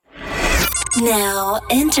Now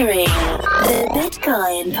entering the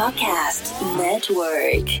Bitcoin Podcast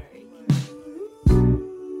Network.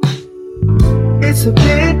 It's a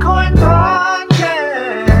Bitcoin podcast.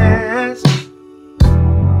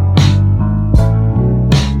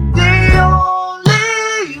 The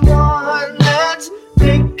only one that's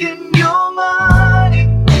making your money.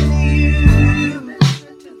 You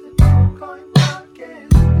listen to the Bitcoin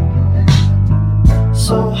podcast.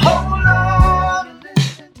 So hold on and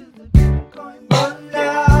listen to the Bitcoin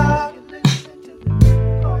podcast.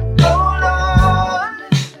 Hold on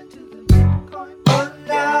and listen to the Bitcoin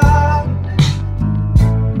podcast.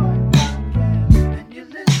 And you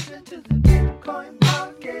listen to the Bitcoin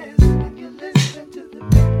podcast. And you listen to the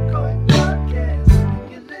Bitcoin podcast.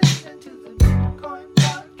 And you listen to the Bitcoin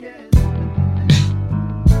podcast.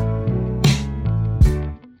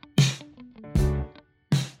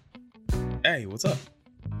 Hey, what's up?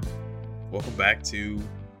 Welcome back to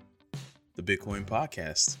the Bitcoin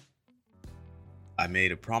Podcast. I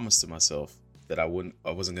made a promise to myself that I wasn't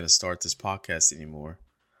going to start this podcast anymore.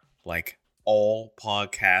 Like all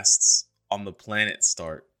podcasts on the planet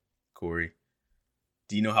start, Corey.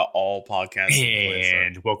 Do you know how all podcasts on the planet start?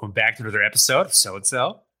 And welcome back to another episode of So and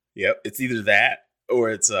So. Yep, it's either that or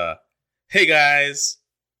it's hey guys,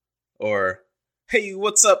 or hey,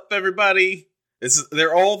 what's up everybody?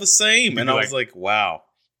 They're all the same. And I was like, wow.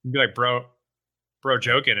 You'd be like, bro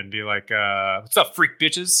joking and be like, what's up, freak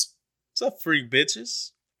bitches? What's up, freak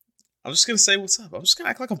bitches? I'm just going to say what's up. I'm just going to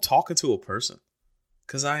act like I'm talking to a person.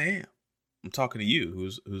 Because I am. I'm talking to you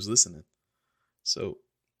who's listening. So.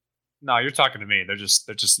 No, you're talking to me. They're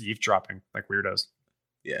just eavesdropping like weirdos.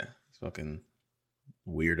 Yeah. Fucking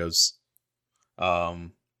weirdos. Well,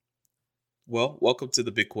 welcome to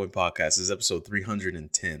the Bitcoin Podcast. This is episode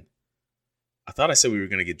 310. I thought I said we were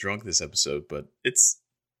going to get drunk this episode, but it's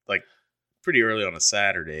like pretty early on a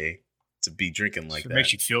Saturday to be drinking like that. It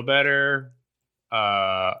makes you feel better.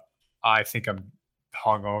 I think I'm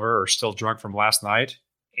hungover or still drunk from last night,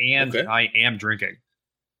 and Okay. I am drinking. You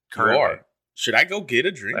Currently. are. Should I go get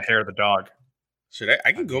a drink? The hair of the dog. Should I?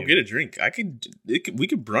 I can go get a drink. We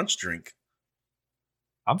could brunch drink.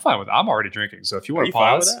 I'm fine with. I'm already drinking. So if you Are want you to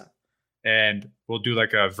fine with pause, that? and we'll do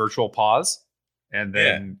like a virtual pause, and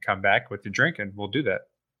then come back with your drink, and we'll do that.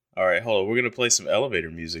 All right, hold on. We're gonna play some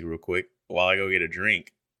elevator music real quick while I go get a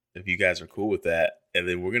drink. If you guys are cool with that, and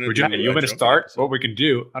then we're gonna. You do want a me to drunken start? episode. What we can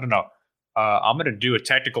do? I don't know. I'm going to do a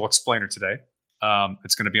technical explainer today.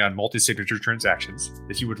 It's going to be on multi-signature transactions.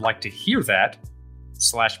 If you would like to hear that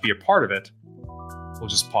 / be a part of it, we'll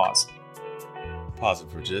just pause. Pause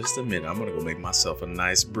it for just a minute. I'm gonna go make myself a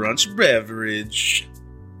nice brunch beverage.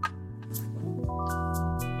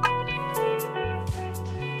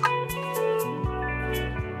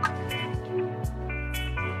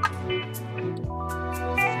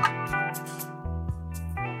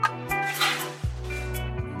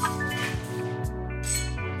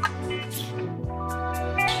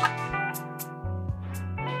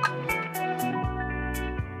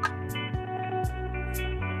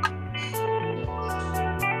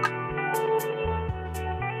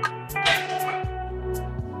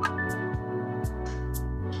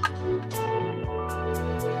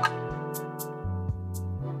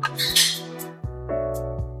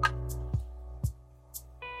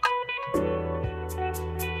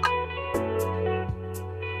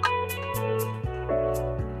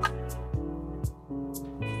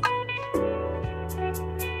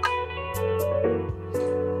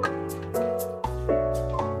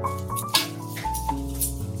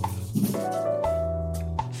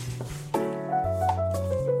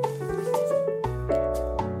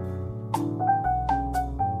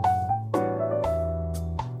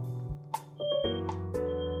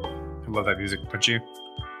 I love that music. Don't you?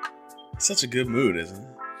 Such a good mood, isn't it?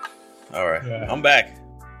 All right, Yeah. I'm back.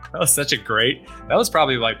 That was such a great. That was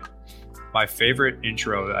probably like my favorite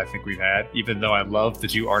intro that I think we've had. Even though I love the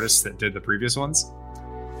two artists that did the previous ones,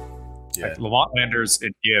 Yeah, like Lamont Landers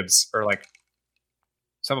and Gibbs are like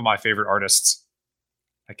some of my favorite artists.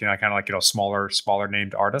 Like, kind of like, smaller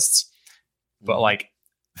named artists. But like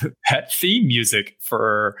that theme music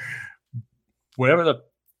for whatever the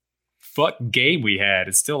fuck game we had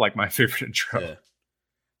is still like my favorite intro. Yeah.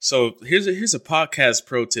 So here's a podcast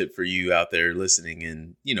pro tip for you out there listening,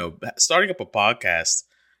 and starting up a podcast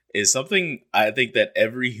is something I think that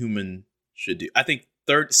every human should do. I think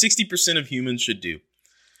 60% of humans should do.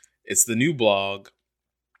 It's the new blog.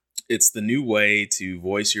 It's the new way to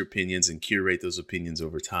voice your opinions and curate those opinions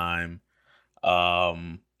over time.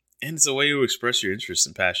 And it's a way to express your interests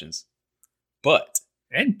and passions. But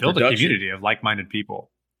And build a community of like-minded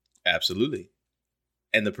people. absolutely.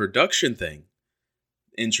 And the production thing,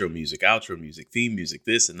 intro music, outro music, theme music,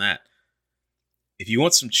 this and that. If you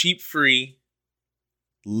want some cheap, free,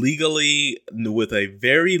 legally, with a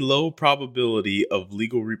very low probability of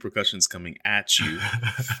legal repercussions coming at you,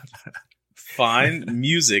 find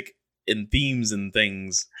music and themes and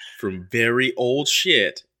things from very old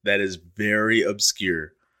shit that is very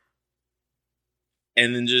obscure.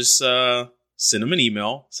 And then just send them an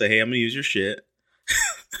email. Say, hey, I'm going to use your shit.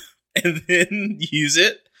 And then use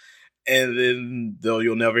it. And then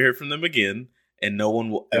you'll never hear from them again. And no one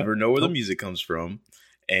will ever know where the music comes from.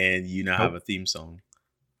 And you now have a theme song.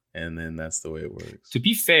 And then that's the way it works. To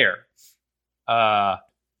be fair,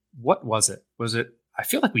 what was it? I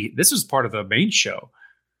feel like this was part of the main show.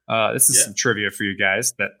 This is some trivia for you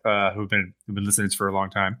guys that who've been listening for a long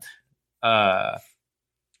time.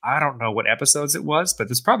 I don't know what episodes it was, but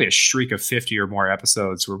there's probably a streak of 50 or more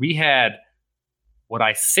episodes where we had what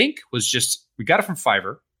I think was we got it from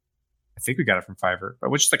Fiverr. But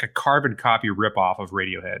which is like a carbon copy ripoff of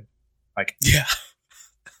Radiohead.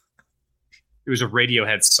 It was a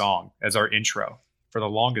Radiohead song as our intro for the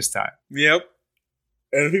longest time. Yep.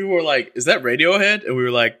 And people were like, is that Radiohead? And we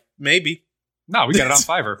were like, maybe. No, we got it on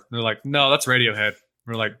Fiverr. They're like, no, that's Radiohead.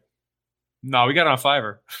 We're like, no, we got it on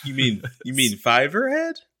Fiverr. You mean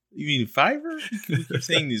Fiverrhead? You mean Fiverr? You keep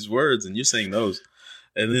saying these words and you're saying those.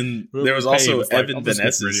 And then there was also Evan Van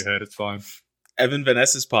Ness's. Radiohead, it's fine. Evan Van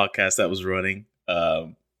Ness's podcast that was running.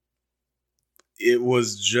 It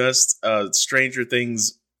was just Stranger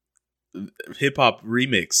Things hip hop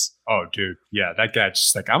remix. Oh, dude, yeah, that guy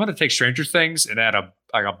just like, I'm gonna take Stranger Things and add a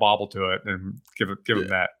bobble to it and give him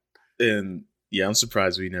that. And yeah, I'm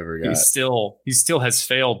surprised we never got. He still has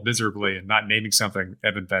failed miserably in not naming something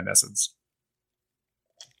Evan Van Ness's.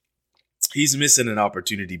 He's missing an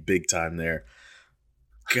opportunity big time there.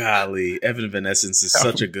 Golly, Evan Van Essence is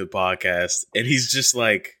such a good podcast, and he's just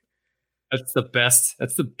like, that's the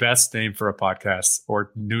best name for a podcast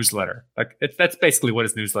or newsletter. Like that's basically what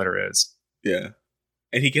his newsletter is. Yeah,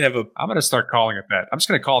 and he can have I'm going to start calling it that. I'm just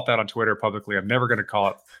going to call it that on Twitter publicly. I'm never going to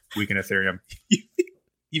call it Week in Ethereum.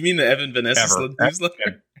 You mean the Evan Van Essence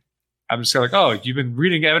newsletter? I'm just like, oh, you've been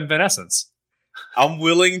reading Evan Van Essence. I'm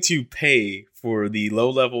willing to pay for the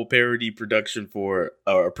low-level parody production for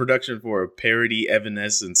a parody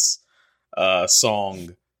Evanescence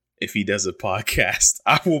song if he does a podcast.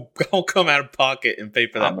 I'll come out of pocket and pay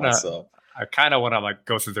for that myself. I kind of want to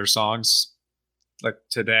go through their songs like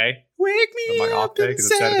today. Wake me my off day because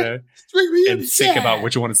it's Saturday, and think about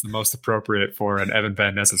which one is the most appropriate for an Evan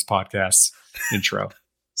Van Ness's podcast intro.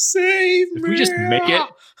 Save me.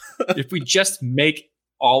 If we just make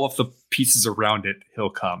all of the pieces around it,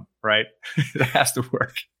 he'll come, right? It has to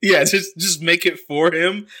work. Yeah, just make it for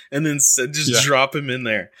him and then drop him in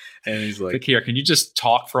there. And he's like, here, can you just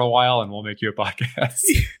talk for a while and we'll make you a podcast?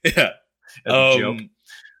 Yeah. Joke.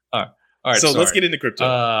 All right. So let's get into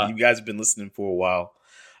crypto. You guys have been listening for a while.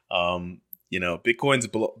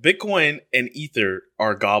 Bitcoin and Ether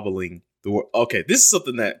are gobbling the world. Okay, this is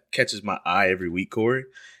something that catches my eye every week, Corey.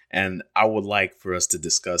 And I would like for us to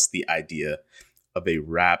discuss the idea of a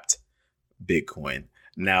wrapped Bitcoin.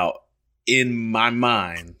 Now, in my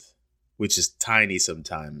mind, which is tiny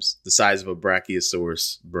sometimes, the size of a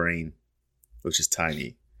Brachiosaurus brain, which is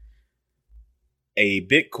tiny, a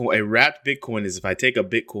wrapped Bitcoin is if I take a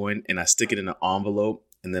Bitcoin and I stick it in an envelope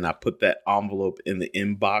and then I put that envelope in the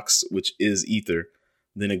inbox, which is Ether,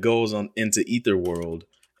 then it goes on into Ether world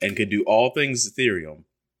and can do all things Ethereum,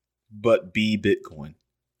 but be Bitcoin.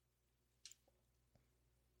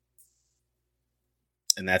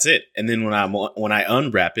 And that's it. And then when I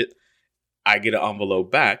unwrap it, I get an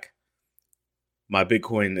envelope back. My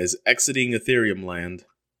Bitcoin is exiting Ethereum land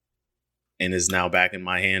and is now back in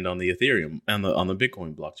my hand on the Ethereum on the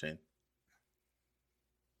Bitcoin blockchain.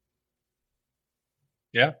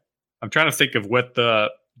 Yeah. I'm trying to think of what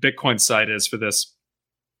the Bitcoin side is for this.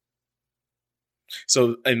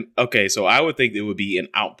 So I would think it would be an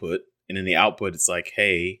output, and in the output it's like,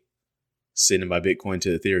 hey, sending my Bitcoin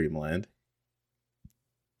to Ethereum land.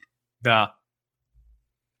 Nah.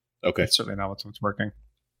 Okay. That's certainly not what's working.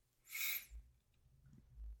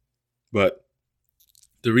 But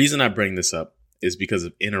the reason I bring this up is because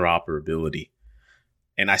of interoperability.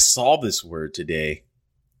 And I saw this word today.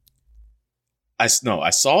 I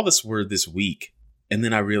saw this word this week. And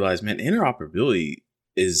then I realized, man, interoperability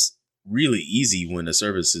is really easy when the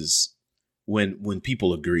service is, when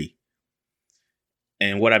people agree.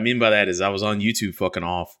 And what I mean by that is I was on YouTube fucking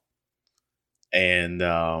off. And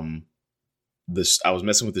I was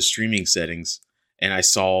messing with the streaming settings and I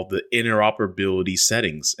saw the interoperability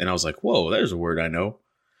settings and I was like, whoa, there's a word I know.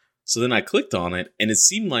 So then I clicked on it and it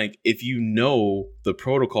seemed like if you know the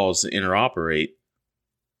protocols to interoperate,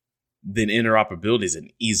 then interoperability is an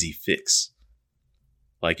easy fix.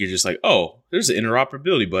 Like you're just like, oh, there's an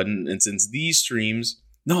interoperability button. And since these streams,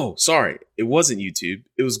 no, sorry, it wasn't YouTube.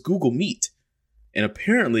 It was Google Meet. And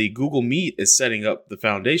apparently Google Meet is setting up the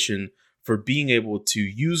foundation for being able to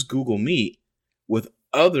use Google Meet with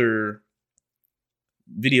other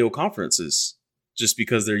video conferences just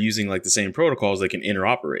because they're using like the same protocols, they can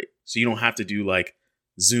interoperate. So you don't have to do like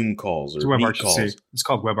Zoom calls or Meet calls. It's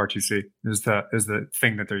called WebRTC is the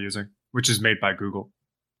thing that they're using, which is made by Google.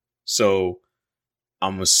 So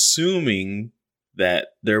I'm assuming that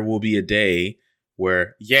there will be a day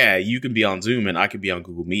where, yeah, you can be on Zoom and I could be on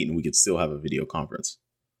Google Meet and we could still have a video conference.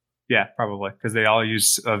 Yeah, probably. Because they all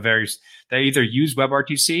use they either use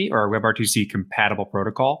WebRTC or a WebRTC compatible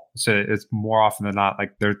protocol. So it's more often than not,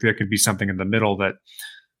 like there could be something in the middle that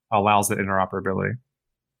allows the interoperability.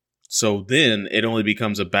 So then it only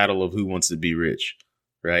becomes a battle of who wants to be rich,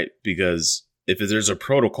 right? Because if there's a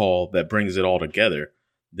protocol that brings it all together,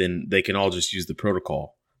 then they can all just use the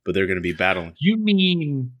protocol, but they're going to be battling. You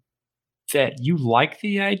mean that you like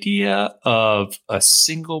the idea of a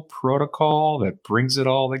single protocol that brings it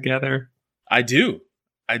all together? I do.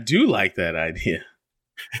 I do like that idea.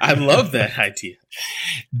 I love that idea.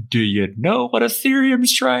 Do you know what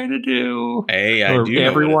Ethereum's trying to do? Hey, I or do.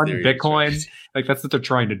 Everyone, Bitcoin, like that's what they're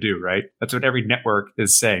trying to do, right? That's what every network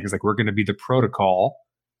is saying. It's like we're going to be the protocol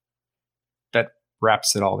that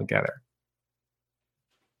wraps it all together.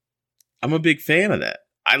 I'm a big fan of that.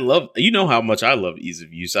 You know how much I love ease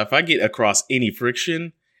of use. If I get across any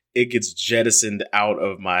friction, it gets jettisoned out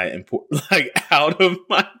of my out of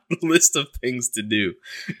my list of things to do.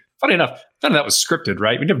 Funny enough, none of that was scripted,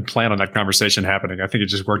 right? We didn't plan on that conversation happening. I think it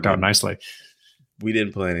just worked out nicely. We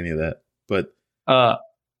didn't plan any of that, but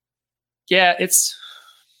yeah, it's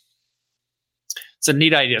a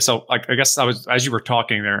neat idea. So, like, I guess as you were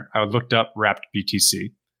talking there, I looked up Wrapped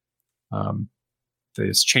BTC.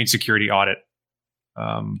 This chain security audit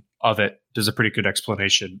of it does a pretty good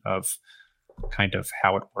explanation of kind of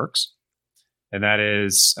how it works, and that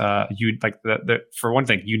is you like for one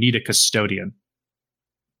thing, you need a custodian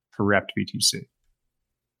for Wrapped BTC,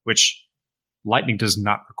 which Lightning does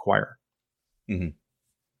not require. Mm-hmm.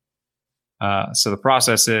 So the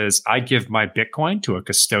process is I give my Bitcoin to a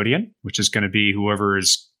custodian, which is going to be whoever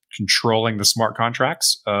is controlling the smart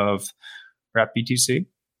contracts of Wrapped BTC.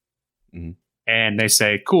 Mm-hmm. And they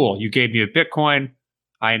say, cool, you gave me a Bitcoin.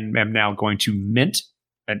 I am now going to mint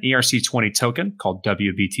an ERC20 token called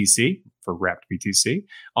WBTC for Wrapped BTC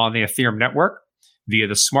on the Ethereum network via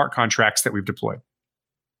the smart contracts that we've deployed.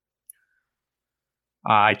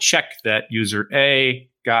 I check that user A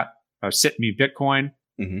sent me Bitcoin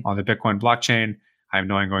on the Bitcoin blockchain. I'm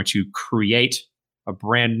now going to create a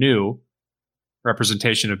brand new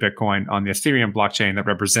representation of Bitcoin on the Ethereum blockchain that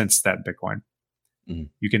represents that Bitcoin.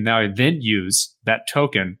 You can now then use that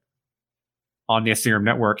token on the Ethereum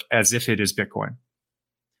network as if it is Bitcoin.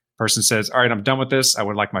 Person says, all right, I'm done with this. I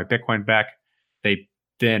would like my Bitcoin back. They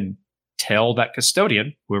then tell that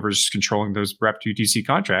custodian, whoever's controlling those Wrapped BTC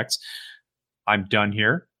contracts, I'm done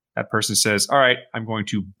here. That person says, all right, I'm going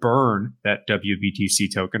to burn that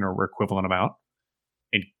WBTC token or equivalent amount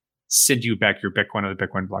and send you back your Bitcoin on the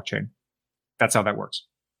Bitcoin blockchain. That's how that works.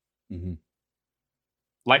 Mm-hmm.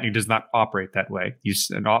 Lightning does not operate that way.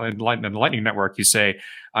 In the Lightning network, you say,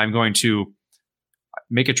 I'm going to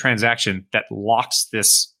make a transaction that locks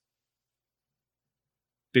this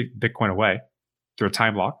Bitcoin away through a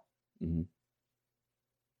time lock. Mm-hmm.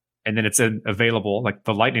 And then it's available, like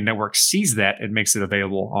the Lightning network sees that and makes it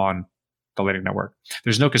available on the Lightning network.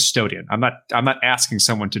 There's no custodian. I'm not asking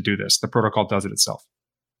someone to do this. The protocol does it itself.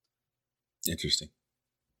 Interesting.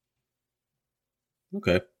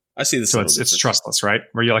 Okay. I see this. So it's trustless, right?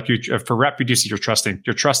 Where you're like, for Wrapped BTC,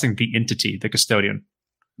 you're trusting the entity, the custodian.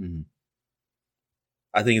 Mm-hmm.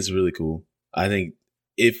 I think it's really cool. I think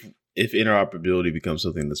if interoperability becomes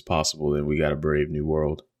something that's possible, then we got a brave new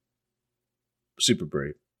world. Super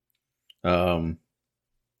brave. There's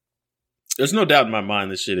no doubt in my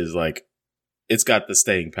mind this shit is like, it's got the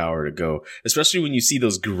staying power to go, especially when you see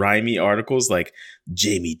those grimy articles like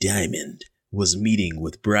Jamie Dimon was meeting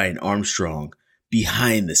with Brian Armstrong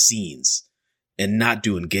behind the scenes and not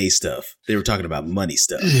doing gay stuff. They were talking about money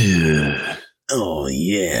stuff. Oh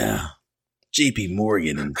yeah. JP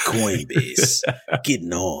Morgan and Coinbase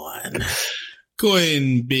getting on.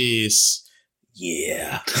 Coinbase.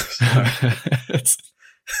 Yeah.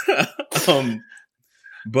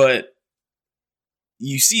 But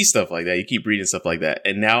you see stuff like that. You keep reading stuff like that.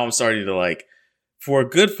 And now I'm starting to like, for a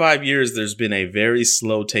good 5 years, there's been a very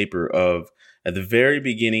slow taper of at the very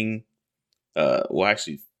beginning. Well,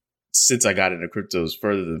 actually, since I got into cryptos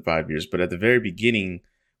further than 5 years, but at the very beginning,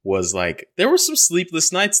 was like, there were some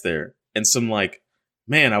sleepless nights there and some like,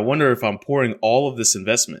 man, I wonder if I'm pouring all of this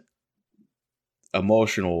investment,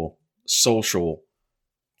 emotional, social,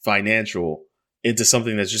 financial, into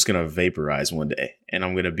something that's just going to vaporize one day. And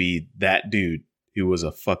I'm going to be that dude who was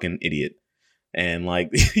a fucking idiot. And like,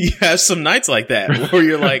 you have some nights like that where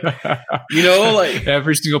you're like, you know, like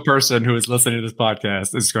every single person who is listening to this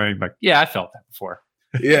podcast is going like, yeah, I felt that before.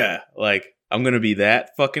 Yeah. Like, I'm going to be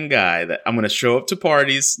that fucking guy that I'm going to show up to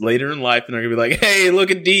parties later in life and they're going to be like, hey, look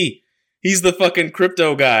at D. He's the fucking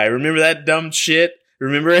crypto guy. Remember that dumb shit?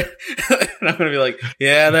 Remember it? And I'm going to be like,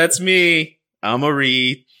 yeah, that's me. I'm a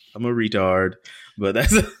retard. But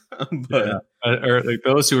that's, or like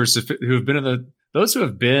those who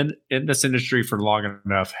have been in this industry for long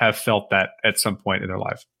enough have felt that at some point in their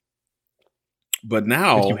life. But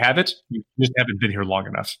now, if you haven't, you just haven't been here long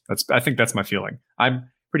enough. I think that's my feeling. I'm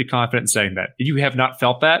pretty confident in saying that. If you have not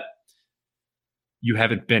felt that, you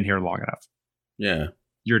haven't been here long enough. Yeah,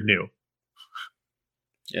 you're new.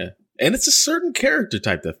 Yeah, and it's a certain character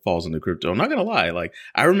type that falls into crypto. I'm not gonna lie. Like,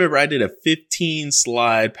 I remember I did a 15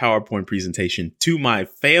 slide PowerPoint presentation to my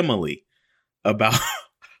family about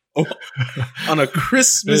on a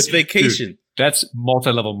Christmas vacation. Dude, that's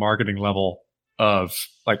multi-level marketing level of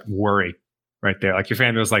like worry right there. Like your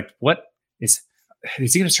family was like, what is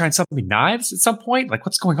he going to try and sell me knives at some point? Like,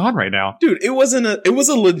 what's going on right now? Dude, it was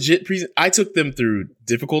a legit present. I took them through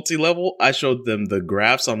difficulty level. I showed them the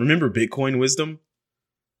graphs on, remember Bitcoin Wisdom,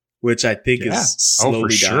 which I think is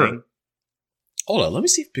slowly dying. Hold on, let me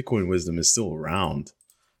see if Bitcoin Wisdom is still around.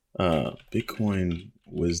 Bitcoin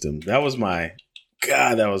Wisdom. That was my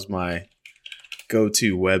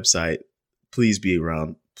go-to website. Please be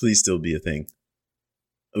around. Please still be a thing.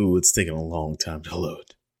 Ooh, it's taking a long time to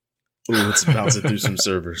load. Ooh, it's bouncing through some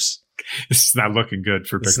servers. It's not looking good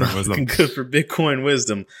for Bitcoin Wisdom. It's not Wisdom. looking good for Bitcoin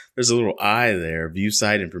Wisdom. There's a little eye there. View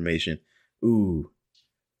site information. Ooh,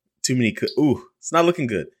 too many. Ooh, it's not looking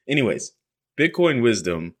good. Anyways, Bitcoin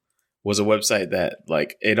Wisdom was a website that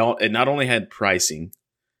like it not only had pricing,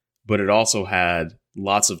 but it also had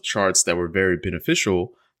lots of charts that were very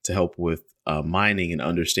beneficial to help with mining and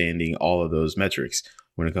understanding all of those metrics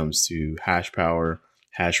when it comes to hash power,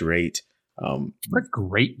 hash rate. What a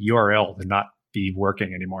great URL to not be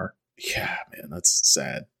working anymore. Yeah, man, that's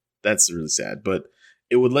sad. That's really sad. But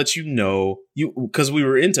it would let you know, because we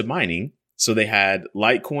were into mining. So they had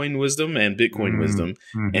Litecoin Wisdom and Bitcoin Wisdom.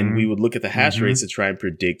 And we would look at the hash rates to try and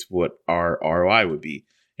predict what our ROI would be.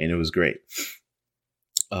 And it was great.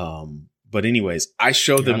 But anyways, I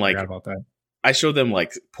showed them like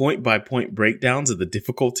point by point breakdowns of the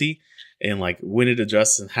difficulty and like when it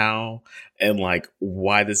adjusts and how and like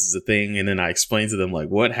why this is a thing. And then I explained to them like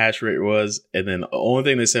what hash rate was. And then the only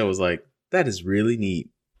thing they said was like, that is really neat.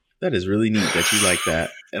 That is really neat that you like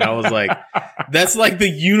that. And I was like, that's like the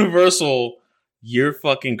universal, you're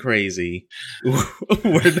fucking crazy.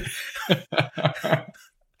 We're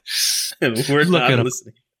not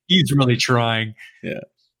listening. He's really trying. Yeah.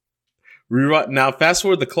 Now, fast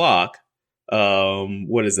forward the clock.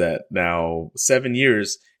 What is that now? 7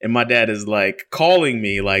 years. And my dad is like calling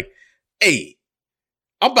me like, hey,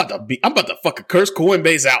 I'm about to fucking curse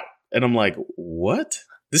Coinbase out. And I'm like, what?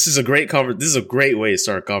 This is a great This is a great way to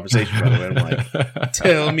start a conversation, by the way. I'm like,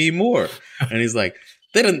 tell me more. And he's like,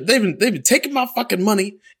 they've been taking my fucking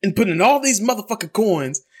money and putting in all these motherfucking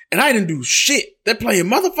coins, and I didn't do shit. They're playing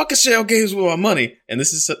motherfucking shell games with my money. And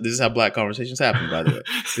this is how black conversations happen, by the way.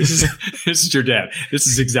 This is your dad. This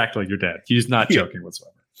is exactly your dad. He's not joking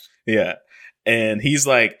whatsoever. Yeah. And he's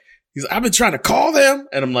like, I've been trying to call them.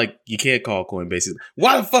 And I'm like, you can't call Coinbase. He's like,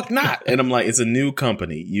 why the fuck not? And I'm like, it's a new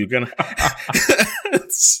company. You're going to.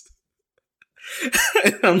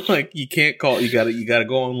 And I'm like, you can't call. You gotta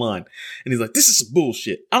go online. And he's like, this is some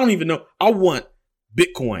bullshit. I don't even know. I want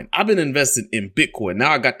Bitcoin. I've been invested in Bitcoin.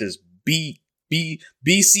 Now I got this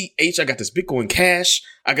BCH. I got this Bitcoin Cash.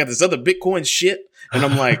 I got this other Bitcoin shit. And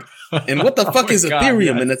I'm like, and what the fuck is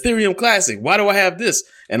Ethereum and Ethereum Classic? Why do I have this?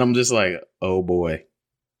 And I'm just like, oh boy,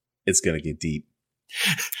 it's going to get deep.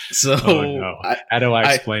 So no. How do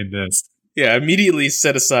I explain this? Yeah, I immediately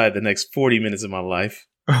set aside the next 40 minutes of my life.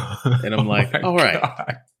 And I'm like, all right.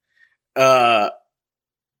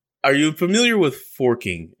 Are you familiar with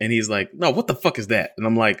forking? And he's like, no, what the fuck is that? And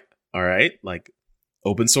I'm like, all right, like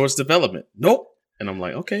open source development. Nope. And I'm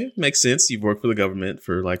like, okay, makes sense. You've worked for the government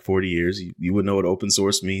for like 40 years. You wouldn't know what open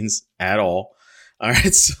source means at all. All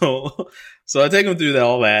right. So I take him through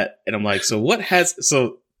all that. And I'm like,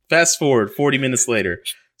 so fast forward 40 minutes later.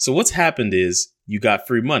 So what's happened is you got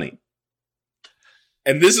free money.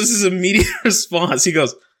 And this was his immediate response. He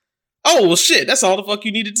goes, oh, well, shit, that's all the fuck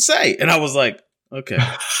you needed to say. And I was like, okay.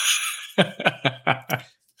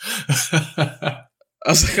 I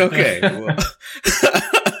was like, okay. Well.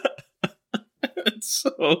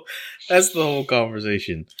 So that's the whole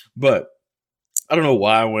conversation. But I don't know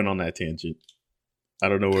why I went on that tangent. I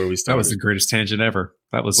don't know where we started. That was the greatest tangent ever.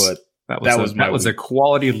 That was a a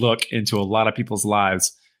quality look into a lot of people's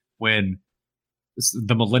lives when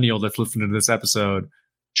the millennial that's listening to this episode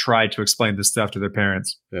tried to explain this stuff to their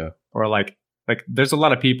parents. Yeah. Or like there's a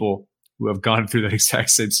lot of people who have gone through that exact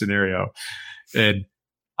same scenario. And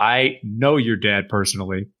I know your dad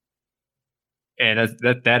personally. And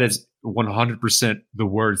that is 100% the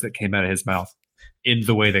words that came out of his mouth in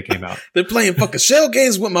the way they came out. They're playing fucking shell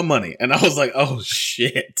games with my money. And I was like, oh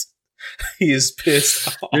shit. He is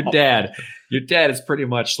pissed off. Your dad is pretty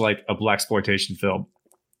much like a blaxploitation film.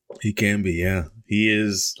 He can be, yeah. He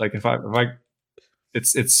is like if I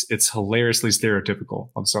it's hilariously stereotypical.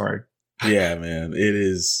 I'm sorry. Yeah, man. It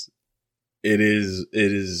is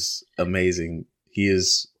amazing. He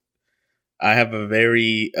is. I have a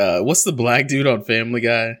very what's the black dude on Family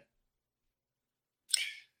Guy?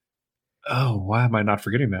 Oh, why am I not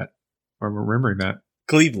forgetting that or remembering that?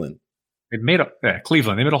 Cleveland.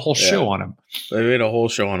 Cleveland. They made a whole show on him. They made a whole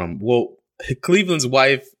show on him. Well, Cleveland's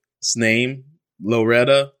wife's name,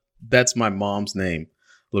 Loretta, that's my mom's name,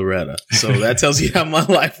 Loretta. So that tells you how my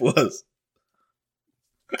life was.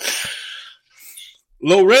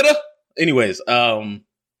 Loretta? Anyways, let's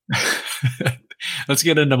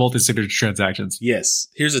get into multi-signature transactions. Yes.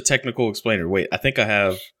 Here's a technical explainer. Wait, I think I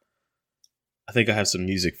have some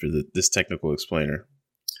music for this technical explainer.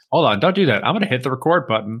 Hold on, don't do that. I'm going to hit the record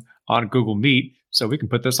button on Google Meet so we can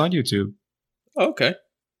put this on YouTube. Okay.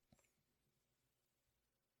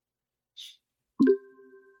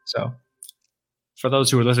 So, for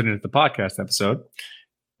those who are listening to the podcast episode,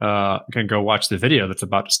 you can go watch the video that's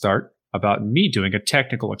about to start about me doing a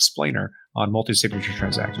technical explainer on multi-signature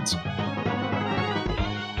transactions.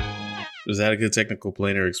 Is that a good technical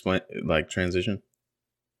explainer transition?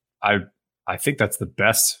 I think that's the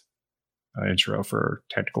best intro for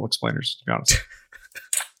technical explainers, to be honest.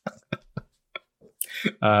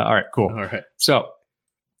 All right, cool. All right. So,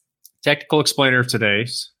 technical explainer of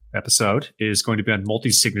today's episode is going to be on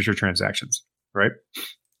multi-signature transactions, right?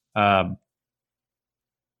 I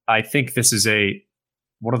think this is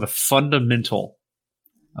one of the fundamental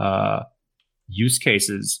use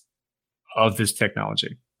cases of this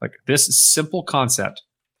technology. Like this simple concept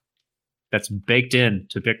that's baked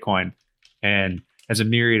into Bitcoin and as a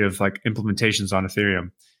myriad of like implementations on Ethereum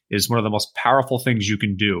is one of the most powerful things you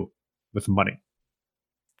can do with money.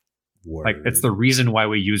 Word. Like it's the reason why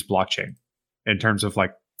we use blockchain in terms of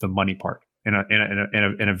like the money part in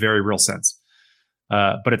a very real sense.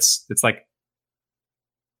 But it's like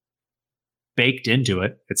baked into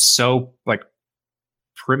it. It's so like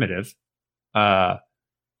primitive that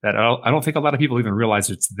I don't think a lot of people even realize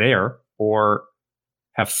it's there or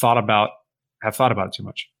have thought about it too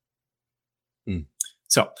much.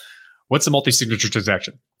 So, what's a multi-signature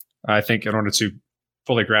transaction? I think in order to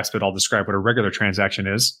fully grasp it, I'll describe what a regular transaction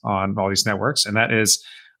is on all these networks, and that is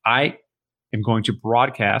I am going to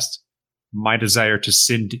broadcast my desire to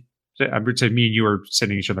send. I'm going to say me and you are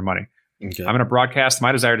sending each other money. Okay. I'm going to broadcast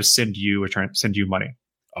my desire to send you money.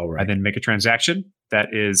 All right. And then make a transaction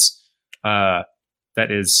that is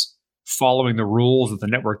following the rules of the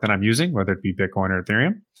network that I'm using, whether it be Bitcoin or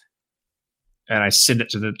Ethereum. And I send it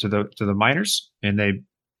to the miners, and they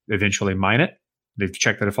eventually mine it. They've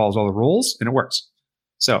checked that it follows all the rules, and it works.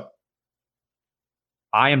 So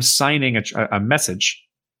I am signing a message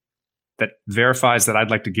that verifies that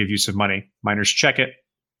I'd like to give you some money. Miners check it.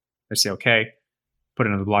 They say, okay, put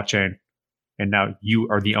it into the blockchain. And now you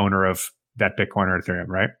are the owner of that Bitcoin or Ethereum,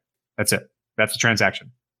 right? That's it. That's the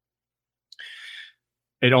transaction.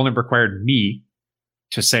 It only required me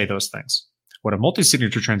to say those things. What a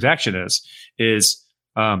multi-signature transaction is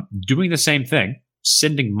doing the same thing,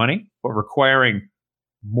 sending money, but requiring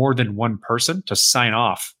more than one person to sign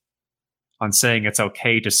off on saying it's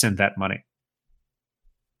okay to send that money.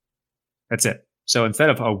 That's it. So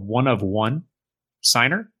instead of a one-of-one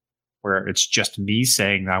signer, where it's just me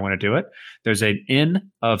saying I want to do it, there's an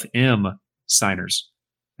N of M signers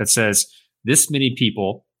that says this many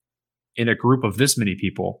people in a group of this many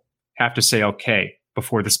people have to say okay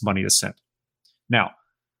before this money is sent. Now,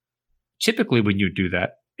 typically when you do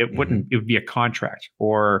that, it wouldn't. It would be a contract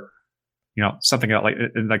or, something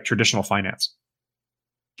like traditional finance.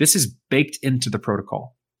 This is baked into the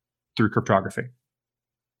protocol through cryptography,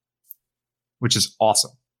 which is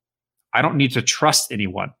awesome. I don't need to trust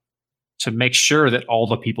anyone to make sure that all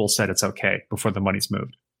the people said it's okay before the money's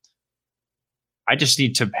moved. I just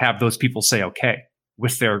need to have those people say okay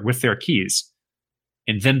with their keys,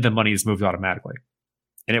 and then the money is moved automatically.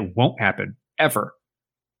 And it won't happen ever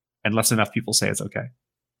unless enough people say it's okay.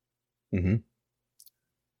 Mm-hmm.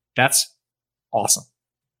 That's awesome.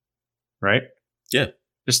 Right? Yeah.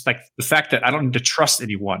 Just like the fact that I don't need to trust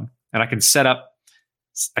anyone and I can set up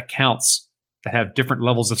accounts that have different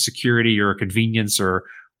levels of security or convenience or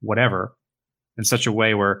whatever in such a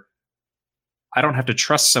way where I don't have to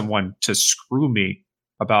trust someone to screw me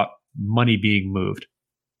about money being moved.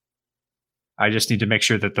 I just need to make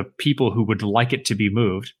sure that the people who would like it to be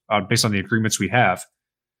moved, based on the agreements we have,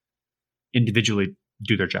 individually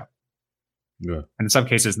do their job. Yeah. And in some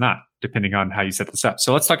cases not, depending on how you set this up.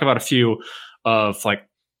 So let's talk about a few of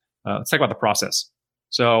let's talk about the process.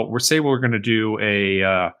 So we're going to do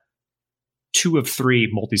a 2 of 3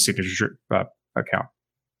 multi-signature account.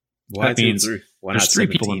 Why that means 3? Why there's not 3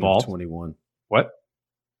 people involved. 21. What?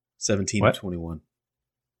 17 what? of 21.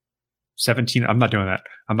 17. I'm not doing that.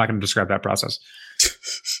 I'm not going to describe that process.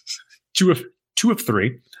 2 of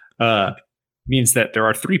 3 means that there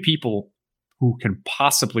are 3 people who can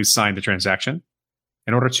possibly sign the transaction.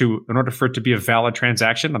 In order for it to be a valid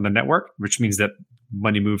transaction on the network, which means that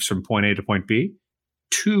money moves from point A to point B,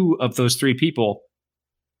 2 of those 3 people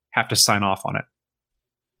have to sign off on it.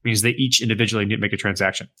 It means they each individually need to make a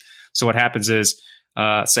transaction. So what happens is,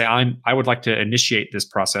 say I would like to initiate this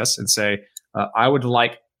process and say I would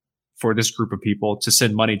like for this group of people to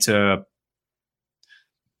send money to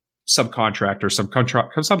some contractor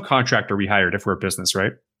we hired if we're a business,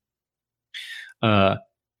 right?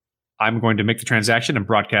 I'm going to make the transaction and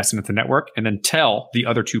broadcast it into the network and then tell the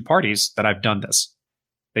other 2 parties that I've done this.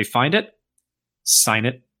 They find it, sign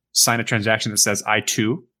a transaction that says, I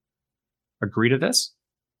too agree to this.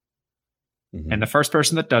 Mm-hmm. And the first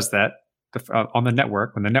person that does that on the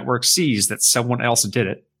network, when the network sees that someone else did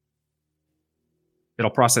it, it'll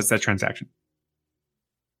process that transaction.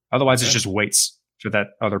 Otherwise, it just waits for that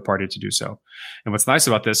other party to do so. And what's nice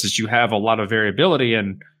about this is you have a lot of variability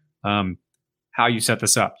in how you set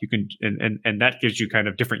this up. You can, and that gives you kind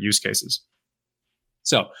of different use cases.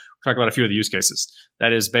 So we'll talk about a few of the use cases.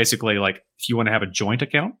 That is basically like if you want to have a joint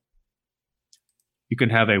account, you can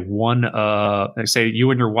have like say you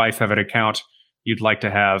and your wife have an account you'd like to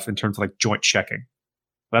have in terms of like joint checking.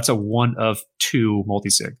 That's a 1 of 2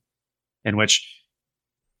 multi-sig in which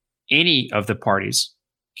any of the parties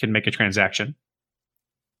can make a transaction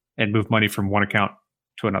and move money from one account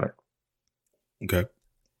to another. Okay.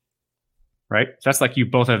 Right? That's like you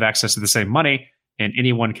both have access to the same money and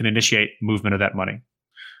anyone can initiate movement of that money.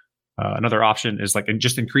 Another option is like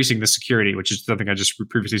just increasing the security, which is something I just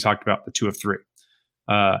previously talked about, the 2 of 3.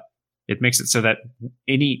 It makes it so that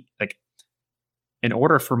in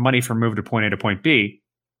order for money from move to point A to point B,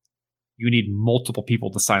 you need multiple people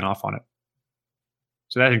to sign off on it.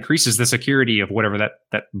 So that increases the security of whatever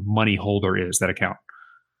that money holder is, that account.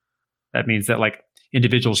 That means that like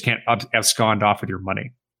individuals can't abscond off with your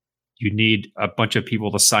money. You need a bunch of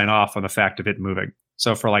people to sign off on the fact of it moving.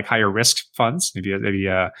 So for like higher risk funds, maybe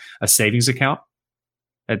a savings account,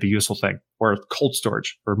 that'd be a useful thing, or cold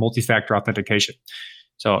storage or multi-factor authentication.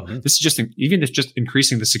 So this is just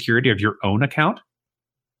increasing the security of your own account.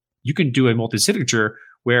 You can do a multi-signature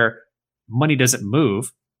where money doesn't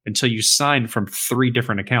move until you sign from 3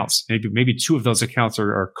 different accounts. Maybe 2 of those accounts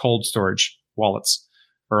are cold storage wallets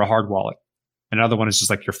or a hard wallet. Another one is just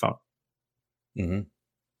like your phone. Mm-hmm.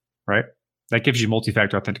 Right? That gives you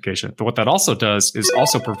multi-factor authentication. But what that also does is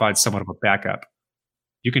also provide somewhat of a backup.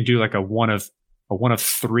 You can do like a one of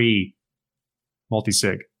 3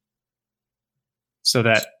 multi-sig. So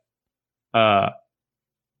that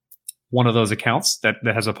one of those accounts that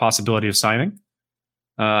has a possibility of signing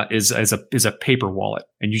is a paper wallet,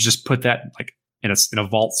 and you just put that like in a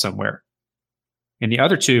vault somewhere. And the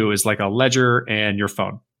other 2 is like a ledger and your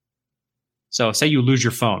phone. So say you lose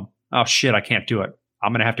your phone. Oh shit, I can't do it.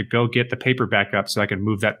 I'm going to have to go get the paper back up so I can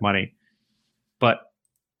move that money. But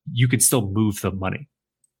you can still move the money.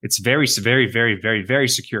 It's very, very, very, very, very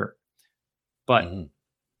secure. But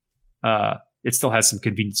it still has some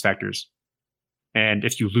convenience factors. And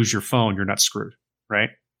if you lose your phone, you're not screwed, right?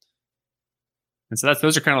 And so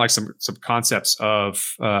those are kind of like some concepts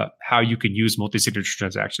of how you can use multi-signature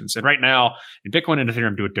transactions. And right now, in Bitcoin and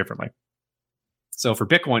Ethereum, do it differently. So for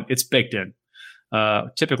Bitcoin, it's baked in.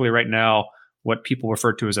 Typically right now, what people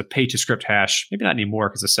refer to as a pay-to-script hash, maybe not anymore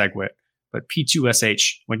because of SegWit, but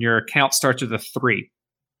P2SH, when your account starts with a 3,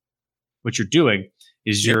 what you're doing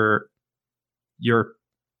is your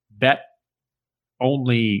that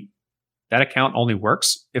account only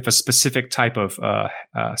works if a specific type of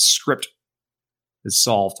script is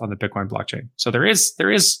solved on the Bitcoin blockchain. So there is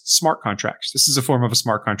smart contracts. This is a form of a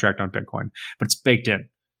smart contract on Bitcoin, but it's baked in.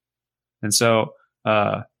 And so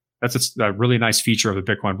That's a really nice feature of the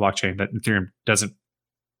Bitcoin blockchain that Ethereum doesn't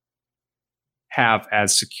have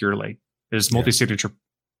as securely. Is multi-signature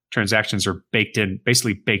transactions are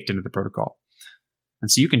basically baked into the protocol. And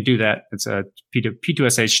so you can do that. It's a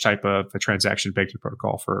P2SH type of a transaction baked into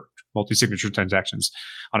protocol for multi-signature transactions.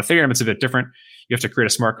 On Ethereum, it's a bit different. You have to create a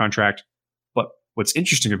smart contract. But what's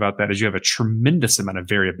interesting about that is you have a tremendous amount of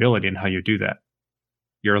variability in how you do that.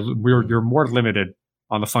 You're more limited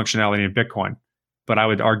on the functionality in Bitcoin, but I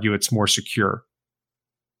would argue it's more secure.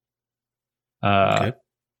 Okay.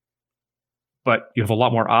 But you have a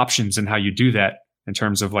lot more options in how you do that in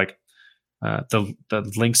terms of like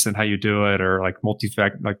the links and how you do it, or like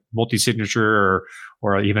multi-signature,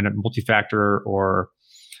 or even a multi-factor, or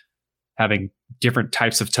having different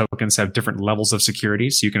types of tokens have different levels of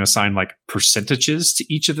security. So you can assign like percentages to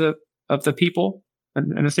each of the people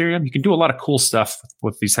in Ethereum. You can do a lot of cool stuff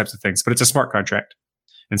with these types of things, but it's a smart contract.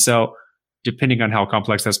 And so depending on how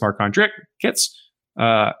complex that smart contract gets,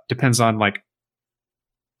 depends on like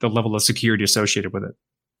the level of security associated with it,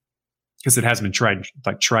 because it hasn't been tried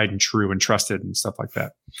and true and trusted and stuff like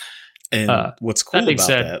that. And what's cool about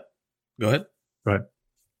that? Go ahead. Right.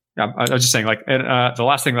 Yeah, I was just saying, like, and the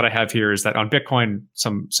last thing that I have here is that on Bitcoin,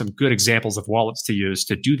 some good examples of wallets to use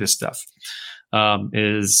to do this stuff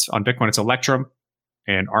is on Bitcoin, it's Electrum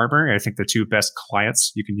and Armor. I think the two best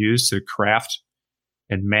clients you can use to craft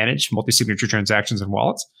and manage multi-signature transactions and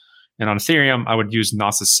wallets. And on Ethereum, I would use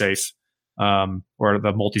Gnosis Safe, or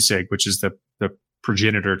the multisig, which is the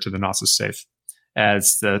progenitor to the Gnosis Safe,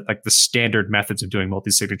 as the standard methods of doing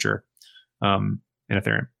multi-signature in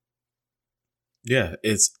Ethereum. Yeah,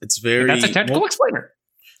 it's very. And that's a technical explainer.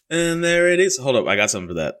 And there it is. Hold up, I got something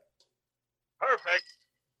for that. Perfect.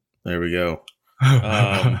 There we go.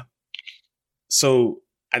 So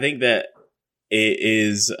I think that it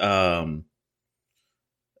is.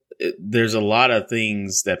 There's a lot of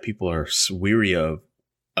things that people are weary of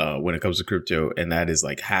when it comes to crypto, and that is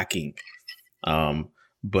like hacking.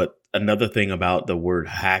 But another thing about the word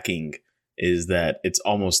hacking is that it's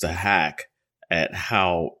almost a hack at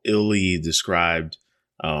how illy described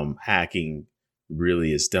hacking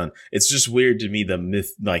really is done. It's just weird to me, the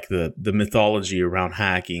myth, like the mythology around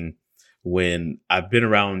hacking, when I've been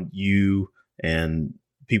around you and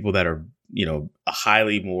people that are,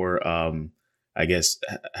 highly more, I guess,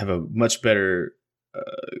 have a much better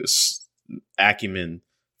acumen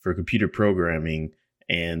for computer programming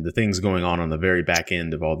and the things going on the very back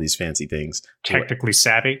end of all these fancy things. Technically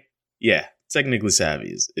savvy. Yeah, technically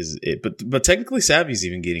savvy is it, but technically savvy is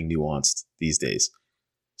even getting nuanced these days.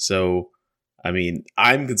 So, I mean,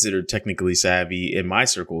 I'm considered technically savvy in my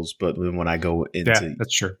circles, but when I go into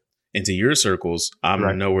that's true. Into your circles,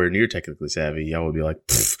 I'm nowhere near technically savvy. Y'all would be like,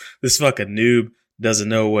 this fucking noob doesn't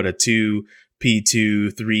know what a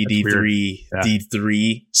 2P2 3D3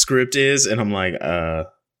 D3 script is, and I'm like,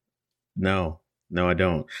 no, I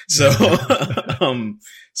don't. So,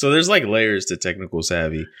 so there's like layers to technical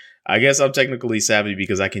savvy. I guess I'm technically savvy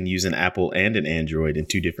because I can use an Apple and an Android in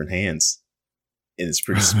two different hands, and it's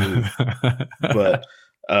pretty smooth. But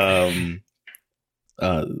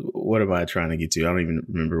what am I trying to get to? I don't even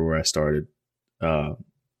remember where I started.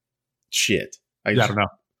 Shit. I don't know.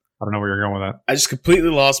 I don't know where you're going with that. I just completely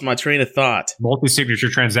lost my train of thought. Multi-signature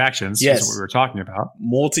transactions is what we were talking about.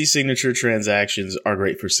 Multi-signature transactions are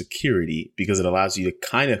great for security because it allows you to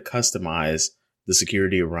kind of customize the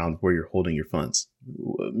security around where you're holding your funds.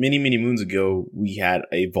 Many, many moons ago, we had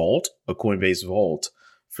a vault, a Coinbase vault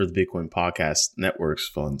for the Bitcoin Podcast Network's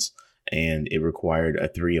funds, and it required a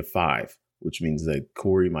 3 of 5, which means that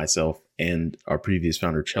Corey, myself, and our previous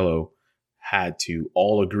founder, Cello, had to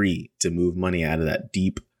all agree to move money out of that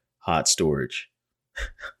deep, hot storage.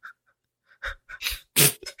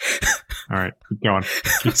 All right, keep going.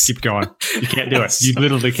 Keep going. You can't do it. You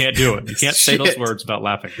literally can't do it. You can't say those words without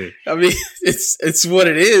laughing, dude. I mean, it's what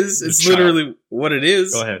it is. It's literally what it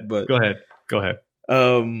is. Go ahead. But go ahead.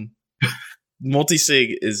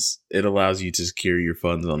 Multisig it allows you to secure your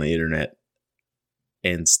funds on the internet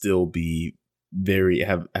and still be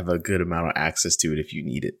have a good amount of access to it if you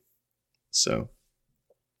need it. So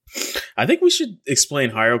I think we should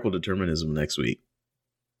explain hierarchical determinism next week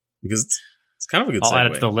because it's kind of a good segue. I'll add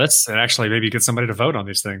it to the list and actually maybe get somebody to vote on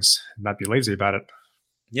these things and not be lazy about it.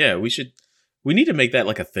 Yeah, we should. We need to make that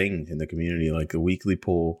like a thing in the community, like a weekly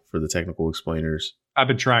poll for the technical explainers. I've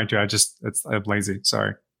been trying to. I'm lazy.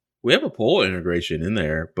 Sorry. We have a poll integration in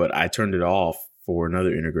there, but I turned it off for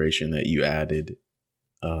another integration that you added.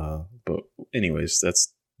 But anyways,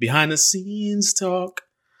 that's behind the scenes talk.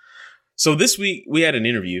 So this week we had an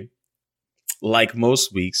interview. Like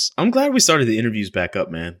most weeks, I'm glad we started the interviews back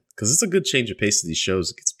up, man, because it's a good change of pace to these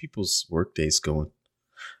shows. It gets people's work days going.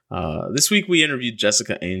 This week we interviewed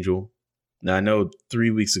Jessica Angel. Now, I know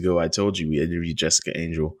 3 weeks ago I told you we interviewed Jessica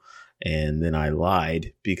Angel, and then I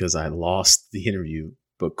lied because I lost the interview.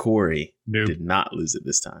 But Corey did not lose it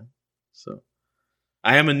this time. So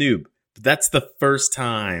I am a noob. But that's the first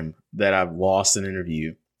time that I've lost an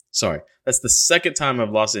interview. Sorry, that's the second time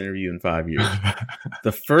I've lost an interview in 5 years.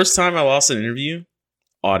 The first time I lost an interview,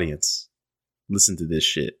 audience, listen to this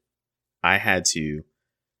shit. I had to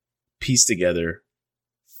piece together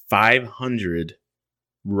 500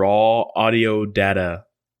 raw audio data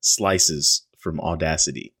slices from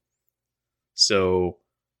Audacity. So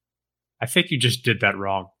I think you just did that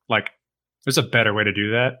wrong. Like, there's a better way to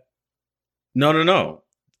do that. No.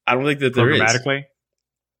 I don't think that there is. Programmatically?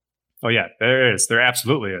 Oh, yeah, there is. There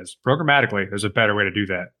absolutely is. Programmatically, there's a better way to do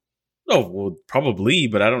that. Oh, well, probably,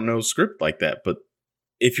 but I don't know script like that. But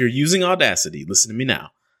if you're using Audacity, listen to me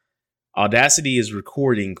now. Audacity is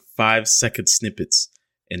recording 5-second snippets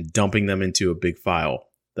and dumping them into a big file.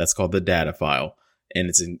 That's called the data file. And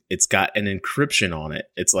it's got an encryption on it.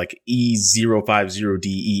 It's like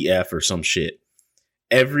E050DEF or some shit.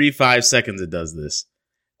 Every 5 seconds it does this.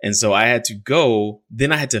 And so I had to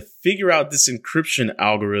then I had to figure out this encryption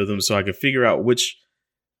algorithm so I could figure out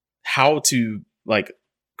how to like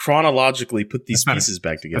chronologically put these pieces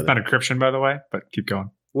back together. That's not encryption, by the way, but keep going.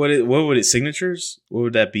 What would it, signatures? What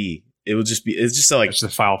would that be? It's just it's the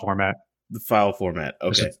file format. The file format.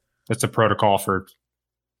 Okay. That's a protocol for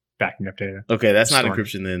backing up data. Okay, that's not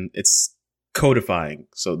encryption then. It's codifying.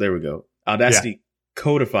 So there we go. Audacity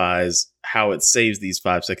codifies how it saves these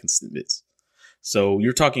 5-second snippets. So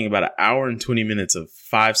you're talking about an hour and 20 minutes of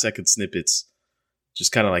 5-second snippets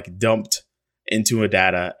just kind of like dumped into a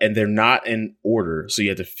data, and they're not in order. So you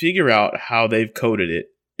have to figure out how they've coded it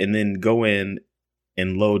and then go in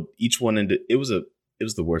and load each one into it was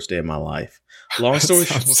the worst day of my life. Long story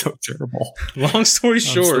short, so terrible. Long story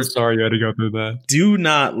short, I'm so sorry you had to go through that. Do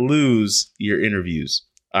not lose your interviews.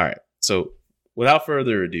 All right. So without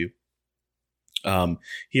further ado,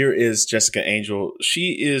 here is Jessica Angel.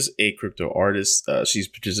 She is a crypto artist. She's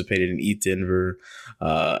participated in ETH Denver,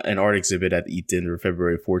 an art exhibit at ETH Denver,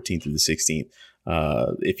 February 14th through the 16th.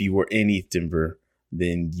 If you were in ETH Denver,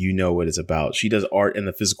 then you know what it's about. She does art in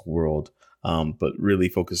the physical world, but really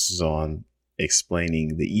focuses on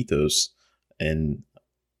explaining the ethos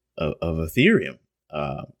of Ethereum.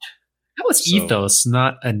 How was ethos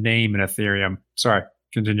not a name in Ethereum? Sorry,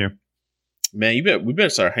 continue. Man, we better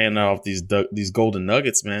start handing off these golden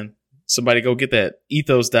nuggets, man. Somebody go get that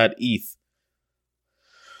ethos.eth.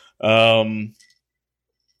 NFTs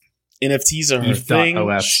are her thing.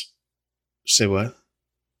 ETH.os. Say what?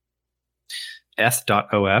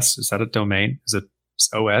 ETH.os. Is that a domain? Is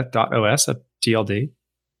OS.os a TLD?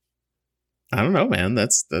 I don't know, man.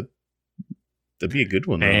 That'd be a good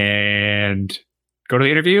one, though. And go to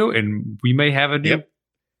the interview, and we may have a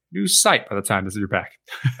new site by the time you're back.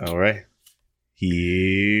 All right. Here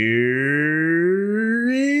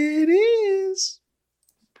it is.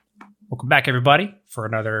 Welcome back, everybody, for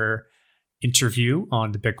another interview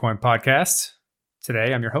on the Bitcoin Podcast.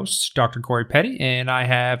 Today, I'm your host, Dr. Corey Petty, and I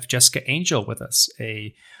have Jessica Angel with us,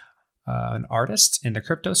 an artist in the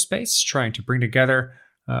crypto space, trying to bring together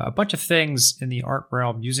a bunch of things in the art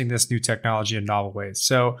realm using this new technology in novel ways.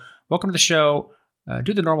 So, welcome to the show.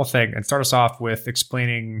 Do the normal thing and start us off with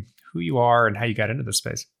explaining who you are and how you got into this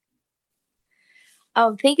space.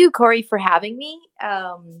 Thank you, Corey, for having me.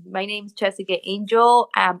 My name is Jessica Angel.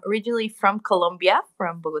 I'm originally from Colombia,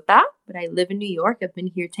 from Bogota, but I live in New York. I've been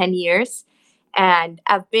here 10 years. And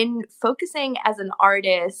I've been focusing as an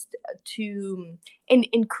artist in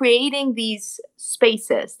creating these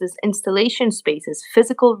spaces, these installation spaces,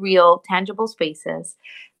 physical, real, tangible spaces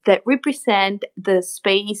that represent the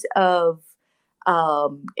space of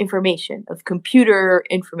information, of computer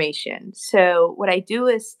information. So what I do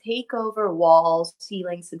is take over walls,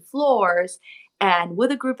 ceilings, and floors, and with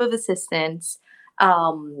a group of assistants,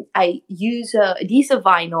 I use adhesive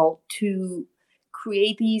vinyl to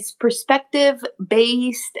create these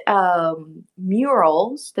perspective-based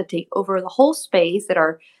murals that take over the whole space that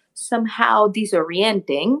are somehow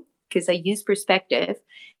disorienting because I use perspective.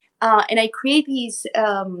 And I create these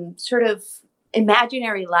sort of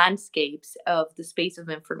imaginary landscapes of the space of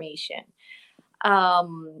information.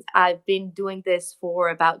 I've been doing this for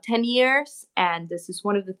about 10 years, and this is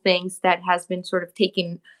one of the things that has been sort of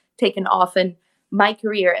taken off in my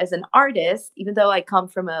career as an artist, even though I come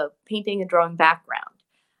from a painting and drawing background.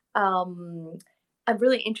 I'm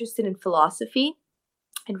really interested in philosophy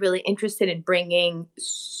and really interested in bringing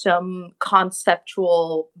some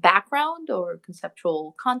conceptual background or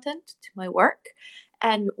conceptual content to my work.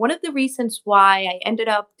 And one of the reasons why I ended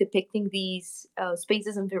up depicting these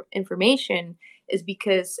spaces of information is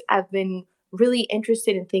because I've been really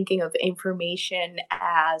interested in thinking of information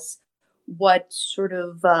as what sort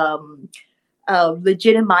of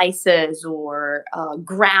legitimizes or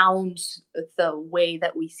grounds the way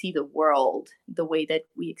that we see the world, the way that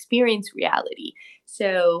we experience reality.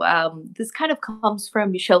 So this kind of comes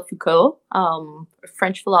from Michel Foucault, a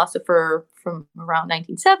French philosopher from around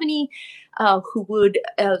 1970, who would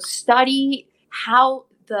study how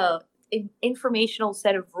the informational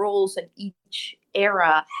set of rules in each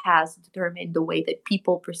era has determined the way that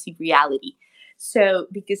people perceive reality. So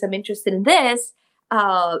because I'm interested in this,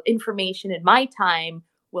 information in my time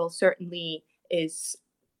will certainly is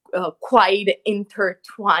quite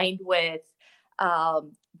intertwined with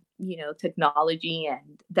technology,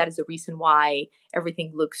 and that is the reason why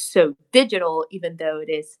everything looks so digital, even though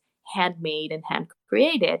it is handmade and hand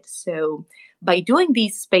created. So by doing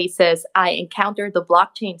these spaces, I encountered the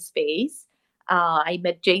blockchain space. I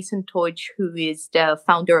met Jason Teutsch, who is the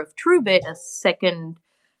founder of TrueBit, a second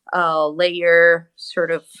layer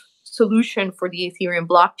sort of solution for the Ethereum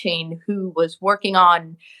blockchain, who was working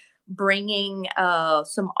on bringing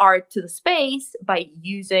some art to the space by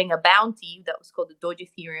using a bounty that was called the Doge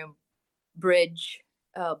Ethereum Bridge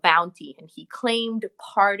bounty. And he claimed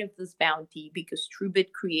part of this bounty because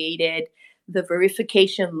TrueBit created the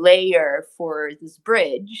verification layer for this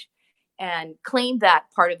bridge and claimed that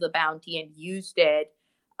part of the bounty and used it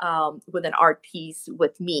with an art piece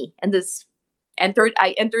with me. And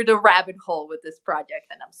I entered a rabbit hole with this project,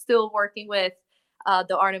 and I'm still working with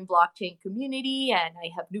the art and blockchain community, and I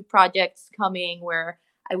have new projects coming where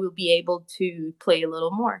I will be able to play a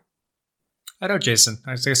little more. I know Jason.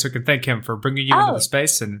 I guess we can thank him for bringing you into the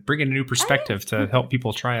space and bringing a new perspective to help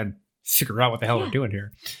people try and figure out what the hell we're doing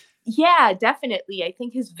here. Yeah, definitely. I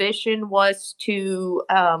think his vision was to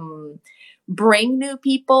bring new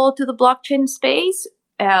people to the blockchain space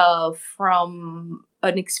from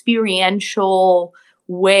an experiential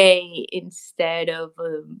way instead of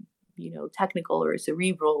a technical or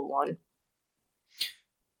cerebral one.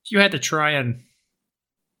 If you had to try and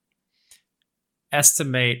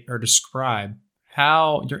estimate or describe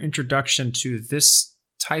how your introduction to this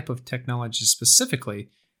type of technology specifically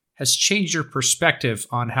has changed your perspective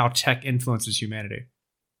on how tech influences humanity.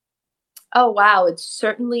 Oh, wow. It's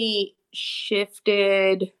certainly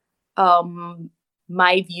shifted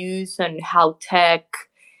my views on how tech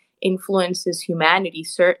influences humanity,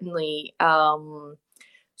 certainly.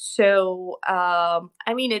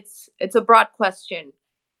 It's a broad question.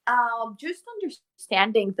 Just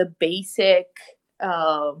understanding the basic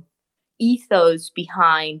ethos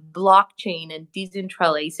behind blockchain and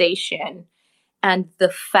decentralization, and the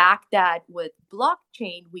fact that with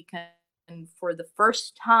blockchain, we can, for the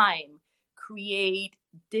first time, create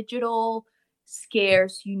digital,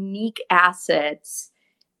 scarce, unique assets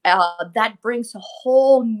that brings a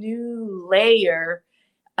whole new layer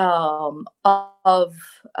of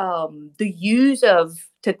the use of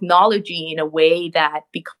technology in a way that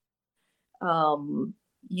becomes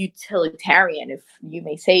utilitarian, if you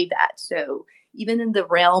may say that. So even in the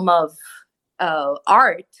realm of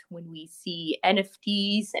art, when we see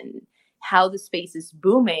NFTs and how the space is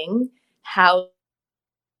booming, how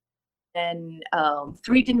then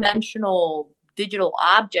three-dimensional digital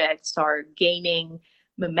objects are gaining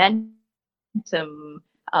momentum,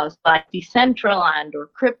 like Decentraland or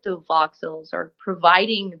Crypto Voxels are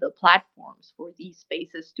providing the platforms for these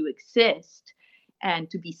spaces to exist and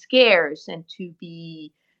to be scarce and to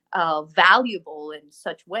be valuable in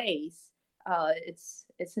such ways. It's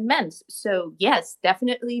immense. So yes,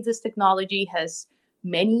 definitely this technology has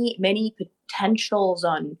many potentials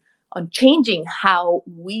on changing how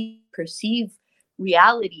we perceive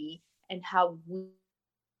reality and how we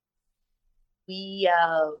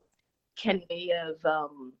can way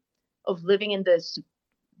of living in this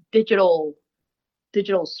digital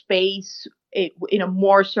space in a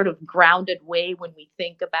more sort of grounded way when we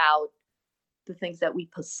think about the things that we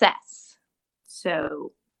possess.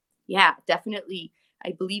 So yeah, definitely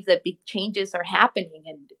I believe that big changes are happening,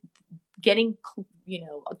 and getting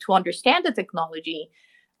to understand the technology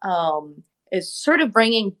is sort of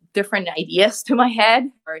bringing different ideas to my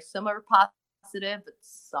head, or some are positive, but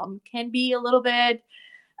some can be a little bit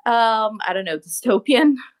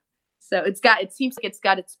dystopian. So it seems like it's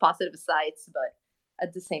got its positive sides, but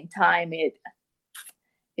at the same time it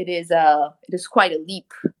is quite a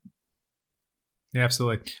leap. Yeah,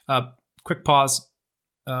 absolutely. Quick pause.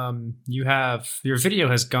 Your video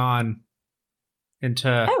has gone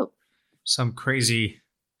into some crazy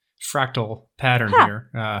fractal pattern here.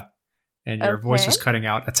 and your voice was Okay. cutting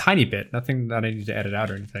out a tiny bit. Nothing that I need to edit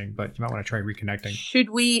out or anything, but you might want to try reconnecting. Should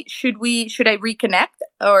I reconnect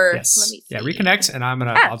or Yes. let me see. Yeah, reconnect, and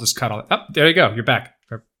Ah. I'll just cut all. Oh, there you go. You're back.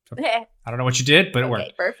 I don't know what you did, but it worked.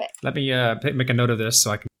 Okay, perfect. Let me make a note of this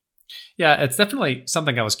so I can. Yeah, it's definitely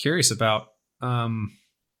something I was curious about.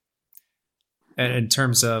 In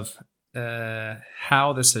terms of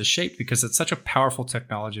how this has shaped, because it's such a powerful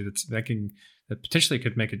technology that potentially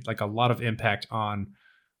could make it like a lot of impact on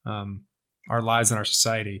our lives and our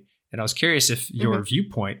society. And I was curious if your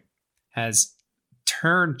viewpoint has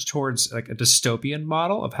turned towards like a dystopian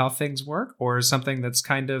model of how things work, or something that's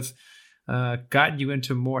kind of gotten you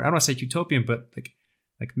into more, I don't want to say utopian, but like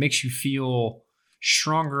makes you feel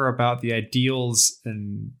stronger about the ideals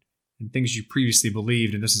and things you previously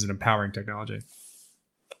believed, and this is an empowering technology.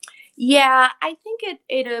 Yeah, I think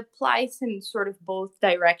it applies in sort of both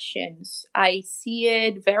directions. I see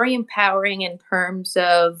it very empowering in terms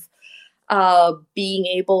of being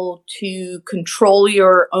able to control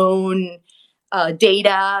your own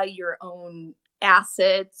data, your own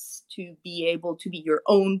assets, to be able to be your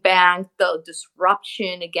own bank. The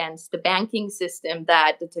disruption against the banking system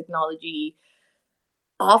that the technology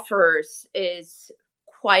offers is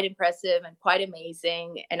quite impressive and quite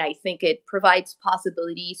amazing, and I think it provides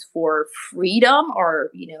possibilities for freedom,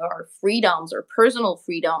 or our freedoms or personal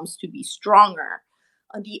freedoms to be stronger.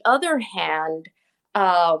 On the other hand,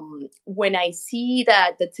 when I see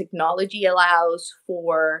that the technology allows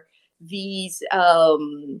for these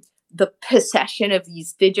the possession of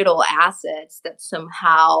these digital assets that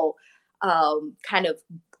somehow kind of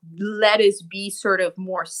let us be sort of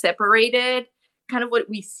more separated, kind of what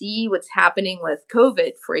we see what's happening with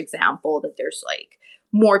COVID, for example, that there's like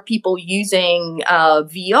more people using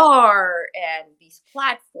VR and these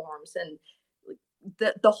platforms, and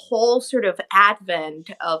the whole sort of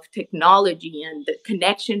advent of technology and the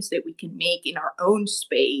connections that we can make in our own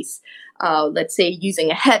space. Let's say using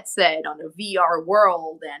a headset on a VR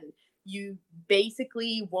world, and you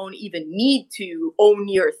basically won't even need to own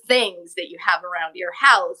your things that you have around your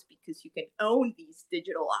house because you can own these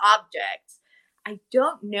digital objects. I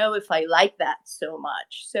don't know if I like that so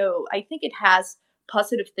much. So I think it has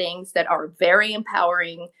positive things that are very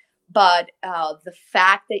empowering, but the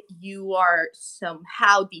fact that you are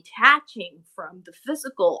somehow detaching from the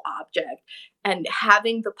physical object and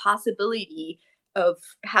having the possibility of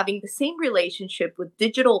having the same relationship with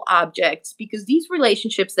digital objects, because these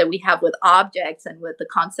relationships that we have with objects and with the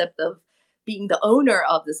concept of being the owner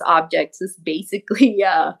of this objects is basically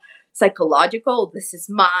psychological. This is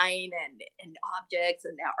mine, and objects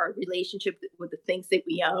and our relationship with the things that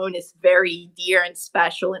we own is very dear and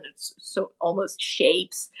special, and it's so almost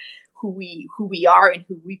shapes who we are and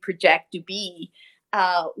who we project to be.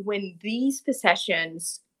 When these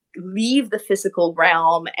possessions leave the physical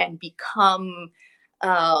realm and become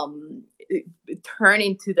turn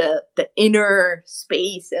into the inner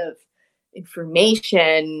space of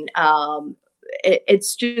information,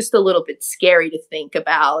 it's just a little bit scary to think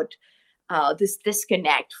about this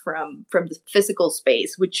disconnect from the physical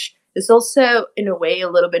space, which is also in a way a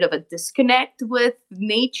little bit of a disconnect with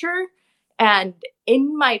nature. And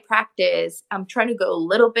in my practice, I'm trying to go a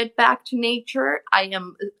little bit back to nature. I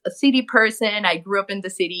am a city person. I grew up in the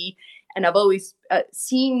city, and I've always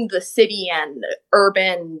seen the city and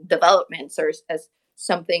urban developments as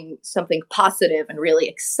something positive and really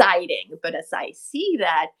exciting. But as I see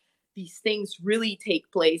that these things really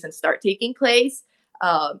take place and start taking place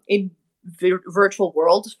in virtual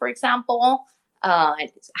worlds, for example,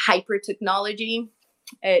 hyper technology,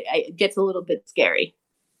 it gets a little bit scary.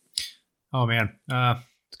 Oh man, a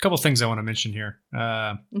couple things I want to mention here.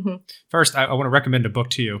 First, I want to recommend a book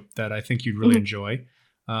to you that I think you'd really enjoy.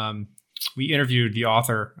 We interviewed the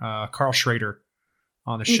author, Carl Schrader,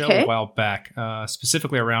 on the show a while back,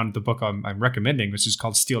 specifically around the book I'm recommending, which is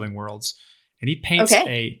called Stealing Worlds. And he paints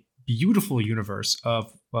a beautiful universe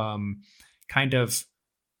of kind of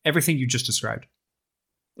everything you just described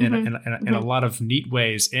in a lot of neat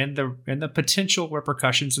ways, and the potential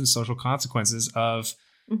repercussions and social consequences of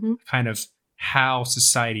kind of how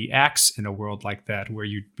society acts in a world like that, where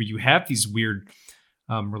you have these weird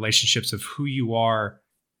relationships of who you are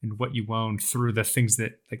and what you own through the things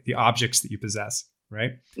that, like, the objects that you possess,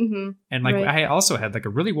 right? And like I also had like a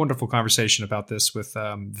really wonderful conversation about this with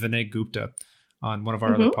Vinay Gupta on one of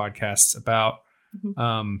our other podcasts about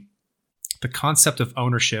the concept of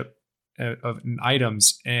ownership of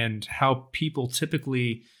items and how people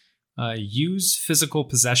typically use physical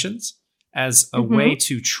possessions as a way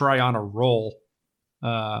to try on a role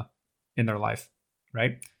in their life,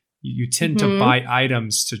 right? You tend to buy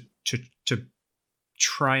items to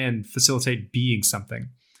try and facilitate being something.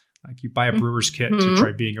 Like you buy a brewer's kit to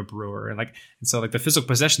try being a brewer, and so like the physical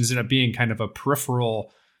possessions end up being kind of a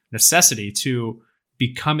peripheral necessity to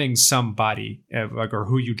becoming somebody, like, or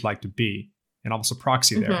who you'd like to be, and almost a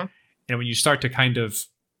proxy there. And when you start to kind of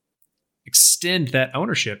extend that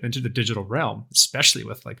ownership into the digital realm, especially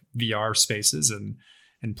with like VR spaces and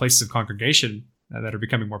places of congregation that are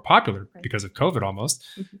becoming more popular because of COVID almost,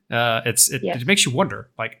 it makes you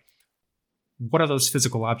wonder, like, what are those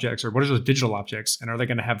physical objects, or what are those digital objects, and are they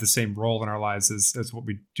going to have the same role in our lives as what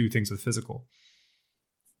we do things with physical?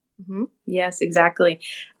 Yes, exactly.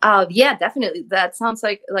 Yeah, definitely. That sounds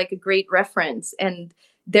like a great reference. And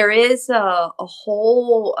there is a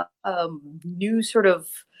whole new sort of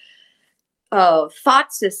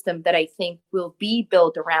thought system that I think will be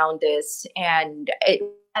built around this, and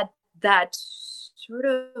at that sort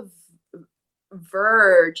of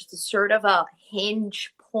verge, the sort of a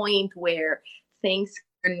hinge point where things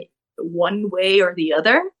turn one way or the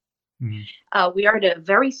other. We are at a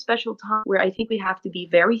very special time where I think we have to be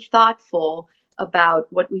very thoughtful about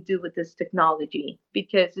what we do with this technology,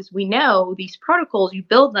 because as we know, these protocols, you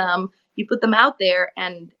build them, you put them out there,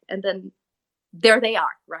 and then there they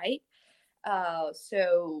are, right?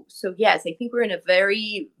 So yes, I think we're in a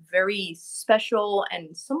very, very special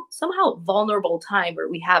and somehow vulnerable time where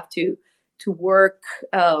we have to work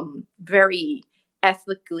very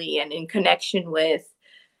ethically and in connection with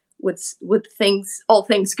things, all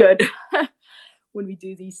things good, when we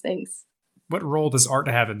do these things. What role does art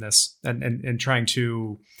have in this, and trying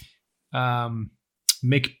to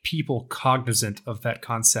make people cognizant of that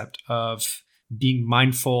concept of being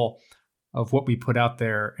mindful of what we put out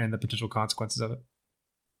there and the potential consequences of it?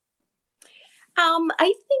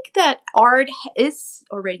 I think that art is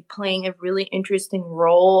already playing a really interesting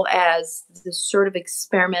role as this sort of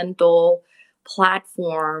experimental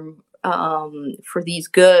platform for these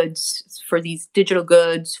goods, for these digital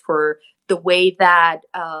goods, for the way that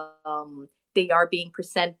they are being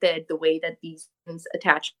presented, the way that these things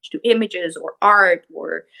attached to images or art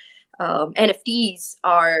or NFTs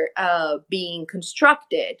are being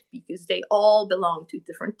constructed, because they all belong to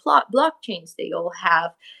different blockchains. They all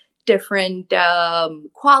have different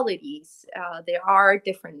qualities. There are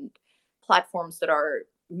different platforms that are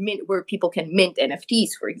where people can mint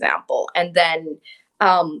NFTs, for example. And then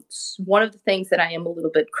one of the things that I am a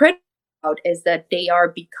little bit critical about is that they are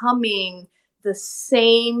becoming the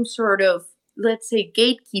same sort of, let's say,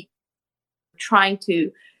 gatekeeper trying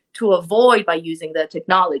to avoid by using the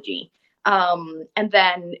technology. And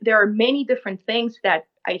then there are many different things that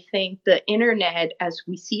I think the internet, as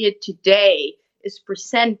we see it today, is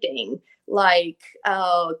presenting, like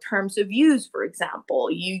terms of use, for example.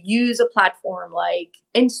 You use a platform like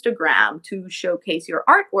Instagram to showcase your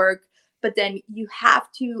artwork, but then you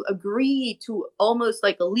have to agree to almost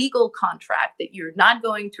like a legal contract that you're not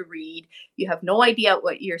going to read. You have no idea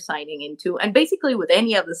what you're signing into. And basically with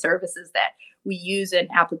any of the services that we use in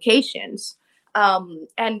applications.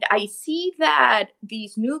 And I see that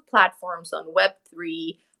these new platforms on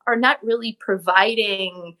Web3 are not really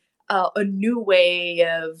providing a new way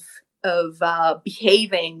of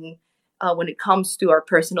behaving when it comes to our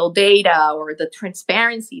personal data or the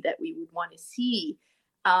transparency that we would want to see.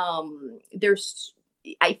 I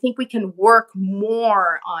think we can work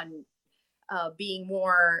more on being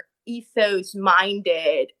more ethos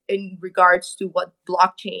minded in regards to what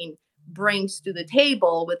blockchain brings to the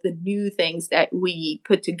table with the new things that we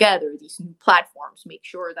put together, these new platforms. Make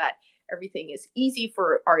sure that everything is easy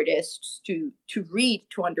for artists to read,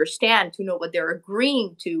 to understand, to know what they're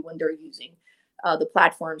agreeing to when they're using the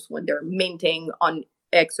platforms, when they're minting on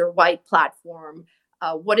X or Y platform.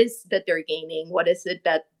 What is that they're gaining? What is it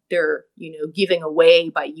that they're, giving away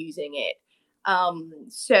by using it?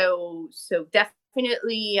 So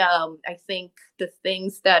definitely, I think the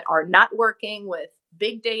things that are not working with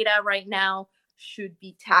big data right now should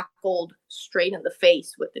be tackled straight in the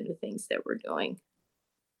face with the new things that we're doing.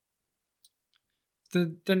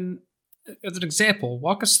 Then, as an example,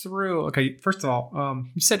 walk us through. Okay, first of all,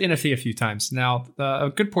 you said NFT a few times. Now, a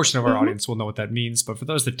good portion of our audience will know what that means, but for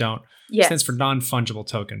those that don't, it stands for non-fungible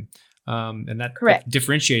token, and that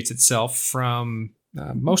differentiates itself from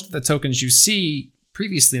most of the tokens you see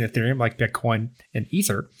previously in Ethereum, like Bitcoin and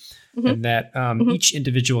Ether, and that each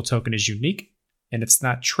individual token is unique and it's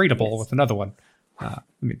not tradable with another one. I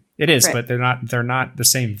mean, it is, but they're not the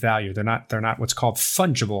same value. They're not what's called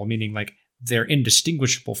fungible, meaning like they're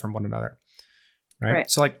indistinguishable from one another, right?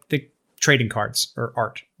 So like the trading cards or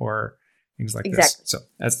art or things like this. So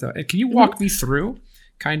can you walk me through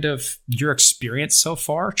kind of your experience so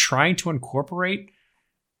far trying to incorporate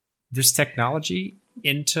this technology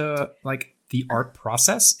into like the art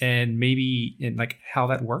process and maybe in like how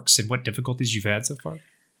that works and what difficulties you've had so far?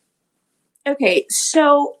 Okay,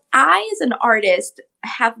 so I, as an artist,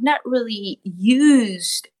 have not really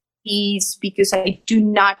used these because I do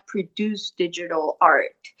not produce digital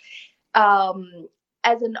art. Um,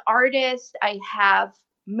 as an artist, I have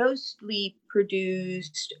mostly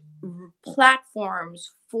produced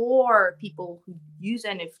platforms for people who use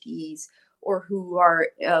NFTs or who are,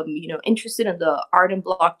 interested in the art and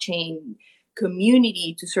blockchain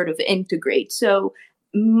community to sort of integrate. So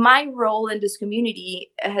my role in this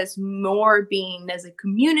community has more been as a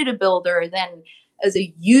community builder than as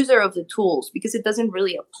a user of the tools because it doesn't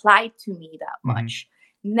really apply to me that much.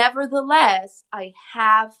 Nevertheless, I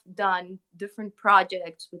have done different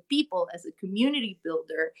projects with people as a community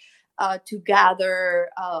builder to gather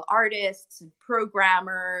artists and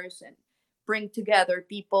programmers and bring together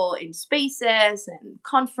people in spaces and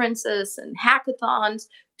conferences and hackathons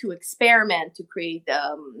to experiment to create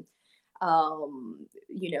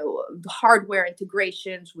hardware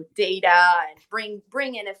integrations with data and bring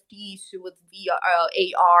NFTs with VR,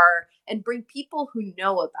 AR, and bring people who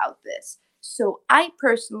know about this. So I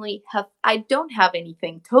personally I don't have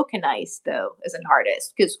anything tokenized though as an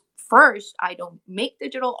artist because first I don't make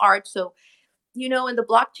digital art. So, in the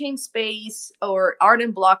blockchain space or art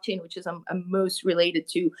and blockchain, which is I'm most related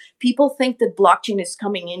to, people think that blockchain is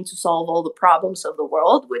coming in to solve all the problems of the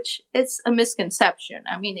world, which is a misconception.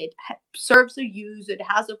 I mean, it serves a use, it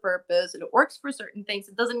has a purpose, and it works for certain things.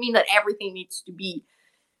 It doesn't mean that everything needs to be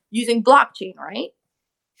using blockchain, right?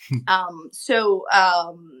 So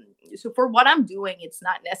for what I'm doing, it's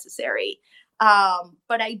not necessary.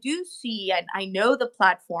 But I do see, and I know the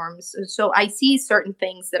platforms, so I see certain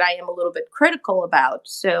things that I am a little bit critical about.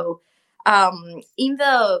 So in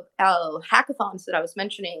the hackathons that I was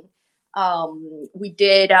mentioning, we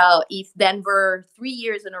did ETH Denver 3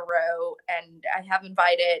 years in a row, and I have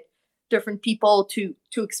invited different people to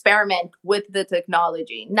experiment with the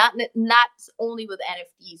technology, not only with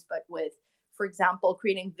NFTs, but with, for example,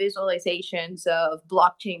 creating visualizations of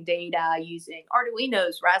blockchain data using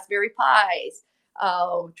Arduinos, Raspberry Pis,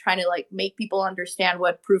 trying to make people understand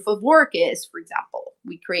what proof of work is, for example.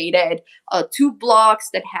 We created 2 blocks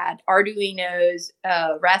that had Arduinos,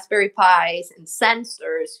 Raspberry Pis, and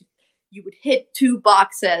sensors. You would hit 2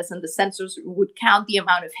 boxes and the sensors would count the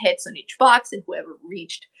amount of hits on each box, and whoever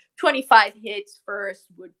reached 25 hits first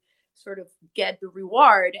would sort of get the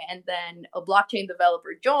reward. And then a blockchain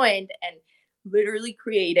developer joined and literally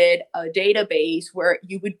created a database where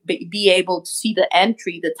you would be able to see the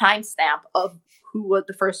entry, the timestamp of who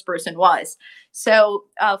the first person was. So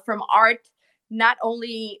from art, not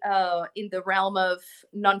only in the realm of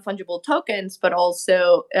non-fungible tokens, but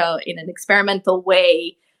also in an experimental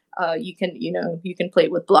way, you can play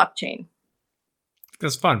with blockchain.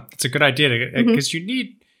 That's fun. It's a good idea because you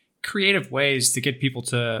need creative ways to get people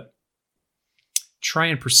to try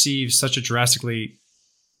and perceive such a drastically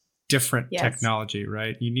different technology,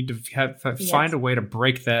 right? You need to find a way to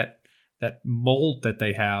break that mold that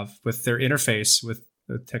they have with their interface with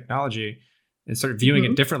the technology and start viewing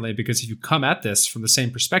it differently. Because if you come at this from the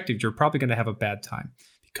same perspective, you're probably going to have a bad time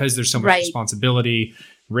because there's so much responsibility,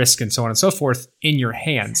 risk, and so on and so forth in your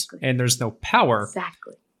hands. And there's no power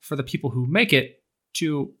for the people who make it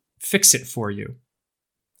to fix it for you.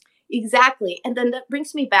 Exactly. And then that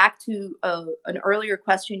brings me back to an earlier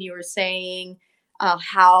question. You were saying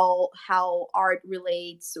how art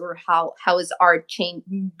relates, or how is art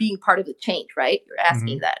being part of the change, right? You're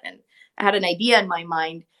asking that. And I had an idea in my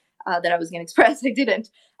mind that I was going to express. I didn't.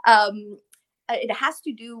 It has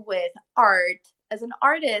to do with art. As an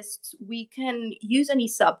artist, we can use any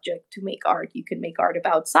subject to make art. You can make art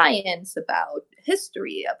about science, about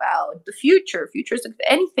history, about the future. Futures,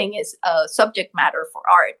 anything is a subject matter for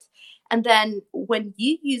art. And then when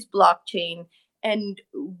you use blockchain, and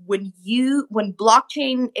when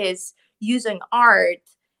blockchain is using art,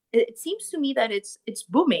 it seems to me that it's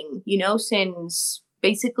booming, since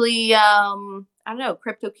basically, I don't know,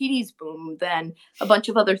 CryptoKitties boom, then a bunch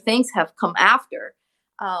of other things have come after.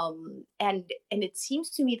 And it seems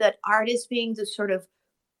to me that art is being the sort of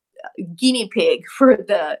guinea pig for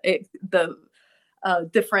the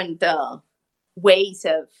different ways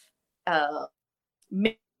of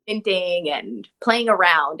minting and playing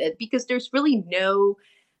around, because there's really no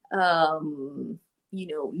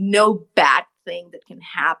bad thing that can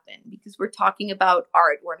happen, because we're talking about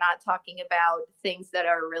art. We're not talking about things that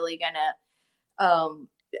are really gonna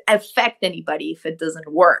affect anybody if it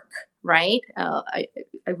doesn't work, right?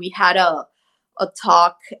 We had a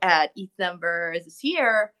talk at ETH Denver this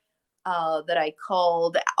year that I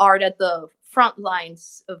called "Art at the Front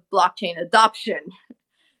Lines of Blockchain Adoption,"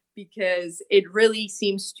 because it really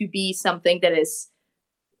seems to be something that is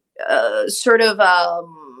sort of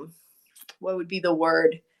what would be the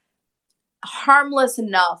word, harmless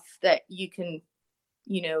enough that you can,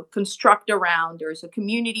 construct around. There's a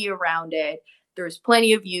community around it. There's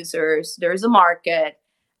plenty of users. There's a market,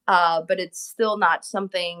 but it's still not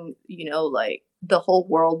something, like the whole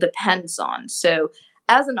world depends on. So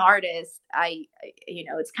as an artist,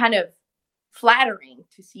 it's kind of flattering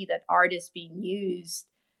to see that art is being used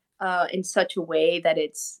in such a way that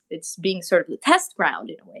it's being sort of the test ground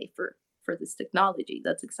in a way for this technology.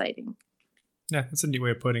 That's exciting. Yeah, that's a neat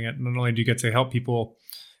way of putting it. Not only do you get to help people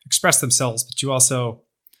express themselves, but you also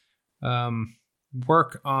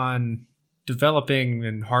work on developing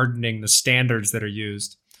and hardening the standards that are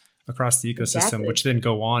used across the ecosystem, Exactly. which then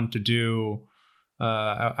go on to do,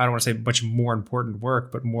 I don't want to say much more important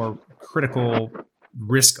work, but more critical,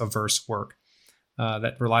 risk-averse work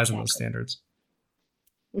that relies on those standards.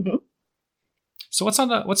 Mm-hmm. So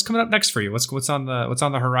what's coming up next for you? What's on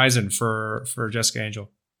the horizon for Jessica Angel?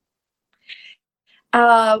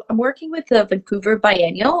 I'm working with the Vancouver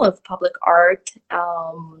Biennial of Public Art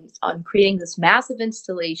on creating this massive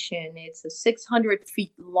installation. It's a 600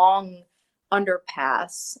 feet long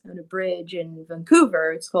underpass on a bridge in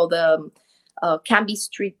Vancouver. It's called Cambie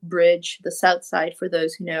Street Bridge, the south side, for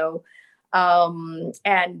those who know.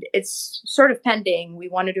 And it's sort of pending. We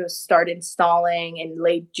wanted to start installing in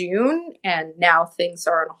late June, and now things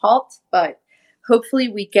are on halt. But hopefully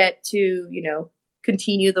we get to,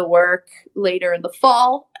 continue the work later in the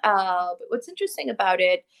fall. But what's interesting about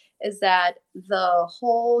it is that the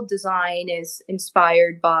whole design is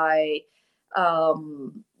inspired by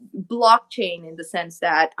blockchain, in the sense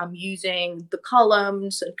that I'm using the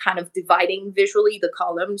columns and kind of dividing visually the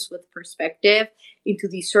columns with perspective into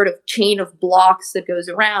these sort of chain of blocks that goes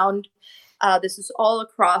around. This is all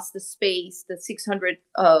across the space, the 600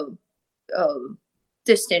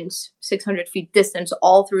 feet distance,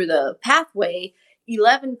 all through the pathway,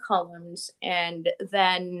 11 columns. And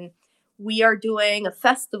then we are doing a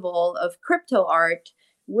festival of crypto art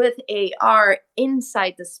with AR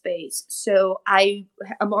inside the space. So I'm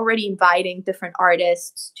already inviting different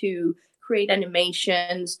artists to create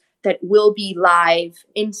animations that will be live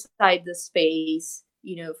inside the space,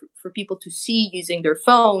 for people to see using their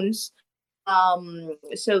phones.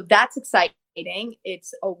 So that's exciting.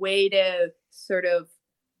 It's a way to sort of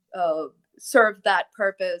serve that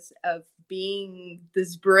purpose of being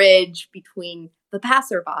this bridge between the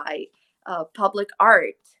passerby, public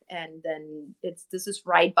art, and then this is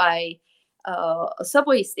right by a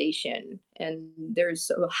subway station, and there's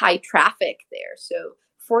a high traffic there. So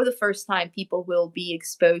for the first time, people will be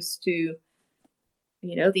exposed to,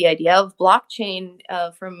 the idea of blockchain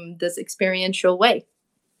from this experiential way.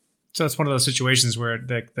 So it's one of those situations where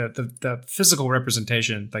the physical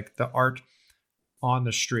representation, like the art on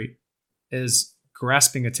the street, is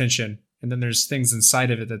grasping attention. And then there's things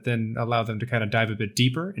inside of it that then allow them to kind of dive a bit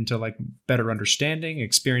deeper into like better understanding,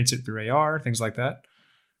 experience it through AR, things like that.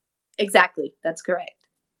 Exactly. That's correct.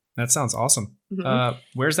 That sounds awesome. Mm-hmm.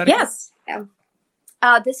 Where's that? Yes.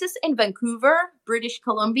 This is in Vancouver, British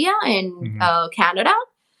Columbia, in Canada.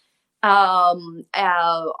 Under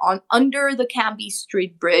the Cambie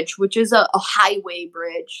Street Bridge, which is a highway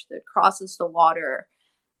bridge that crosses the water.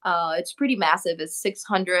 It's pretty massive. It's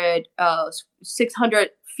 600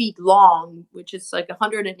 feet long, which is like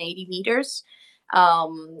 180 meters.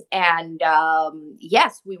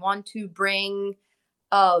 Yes, we want to bring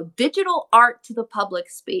digital art to the public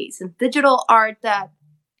space, and digital art that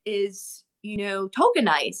is,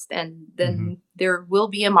 tokenized. And then there will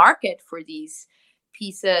be a market for these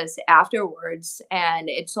pieces afterwards. And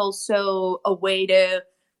it's also a way to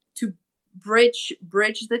bridge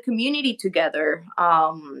the community together.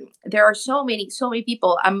 There are so many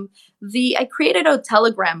people. I created a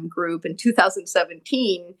Telegram group in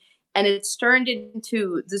 2017, and it's turned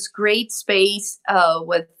into this great space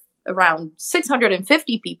with around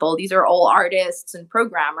 650 people. These are all artists and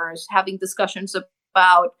programmers having discussions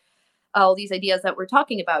about all these ideas that we're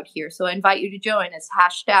talking about here. So I invite you to join. It's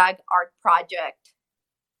 #ArtProject.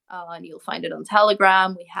 And you'll find it on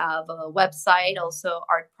Telegram. We have a website, also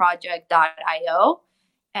artproject.io.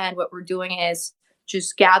 And what we're doing is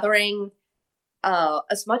just gathering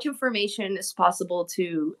as much information as possible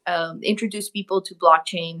to introduce people to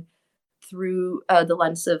blockchain through the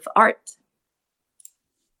lens of art.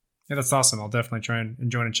 Yeah, that's awesome. I'll definitely try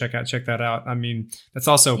and join and check that out. I mean, that's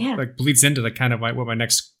also like bleeds into the kind of what my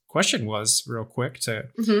next question was, real quick, to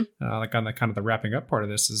like on the kind of the wrapping up part of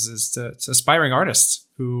this is to aspiring artists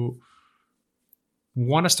who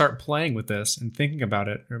want to start playing with this and thinking about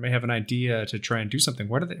it, or may have an idea to try and do something.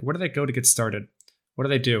 Where do they go to get started? What do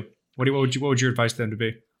they do? What would your advice to them to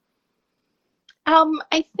be?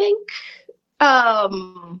 I think,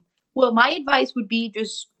 well, my advice would be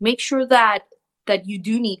just make sure that you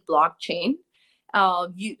do need blockchain.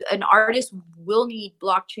 An artist will need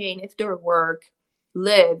blockchain if their work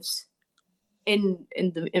lives in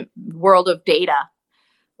the world of data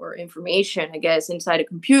or information, I guess, inside a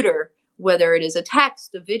computer, whether it is a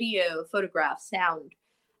text, a video, a photograph, sound.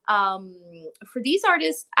 For these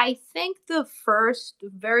artists, I think the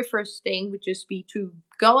very first thing would just be to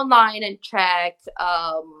go online and check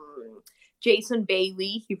Jason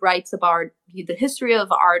Bailey. He writes about the history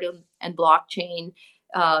of art and blockchain.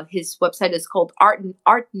 His website is called Art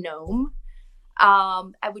Gnome.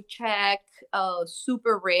 I would check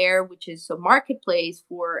Super Rare, which is a marketplace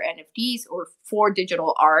for NFTs or for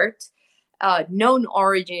digital art. Known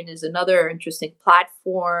Origin is another interesting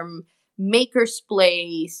platform. Maker's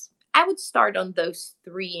Place. I would start on those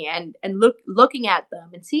three and looking at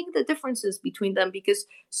them and seeing the differences between them, because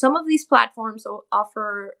some of these platforms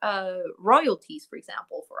offer royalties, for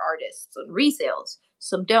example, for artists on resales.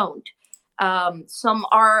 Some don't. Some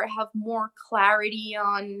have more clarity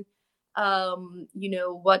on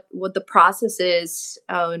what the process is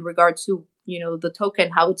in regards to the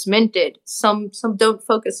token, how it's minted. Some don't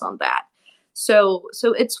focus on that. So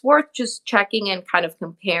it's worth just checking and kind of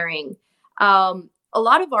comparing. A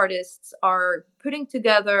lot of artists are putting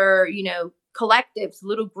together, collectives,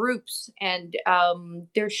 little groups, and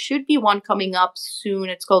there should be one coming up soon.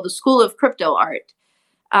 It's called the School of Crypto Art.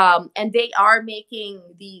 And they are making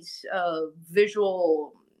these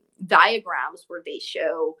visual diagrams where they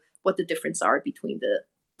show what the difference are between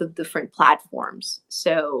the different platforms.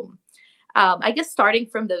 So I guess starting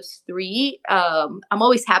from those three, I'm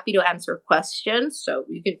always happy to answer questions. So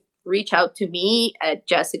you can reach out to me at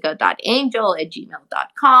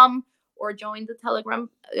jessica.angel@gmail.com or join the Telegram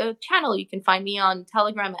channel. You can find me on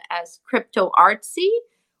Telegram as Crypto Artsy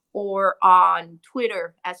or on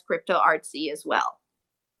Twitter as Crypto Artsy as well.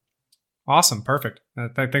 Awesome. Perfect.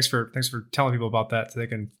 Thanks for telling people about that so they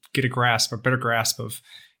can get a better grasp of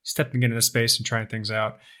stepping into the space and trying things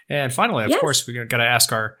out. And finally, of course, we got to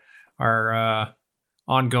ask our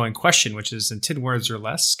ongoing question, which is in 10 words or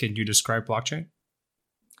less, can you describe blockchain?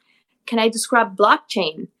 Can I describe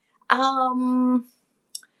blockchain? Can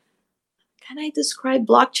I describe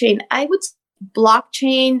blockchain? I would say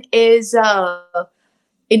blockchain is,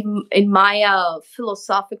 in my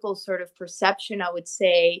philosophical sort of perception, I would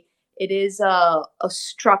say it is a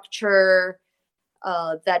structure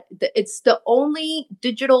that it's the only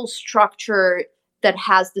digital structure that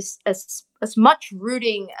has this as much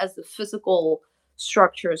rooting as the physical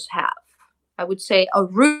structures have. I would say a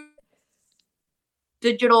root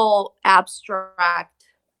digital abstract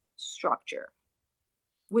structure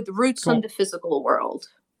with roots in the physical world.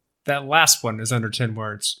 That last one is under 10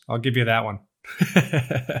 words. I'll give you that one.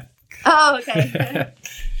 Oh, okay.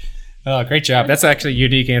 Oh, great job. That's actually a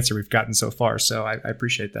unique answer we've gotten so far. So I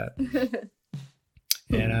appreciate that.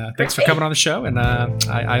 And thanks for coming on the show. And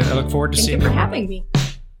I look forward to seeing you. Thank you for having me.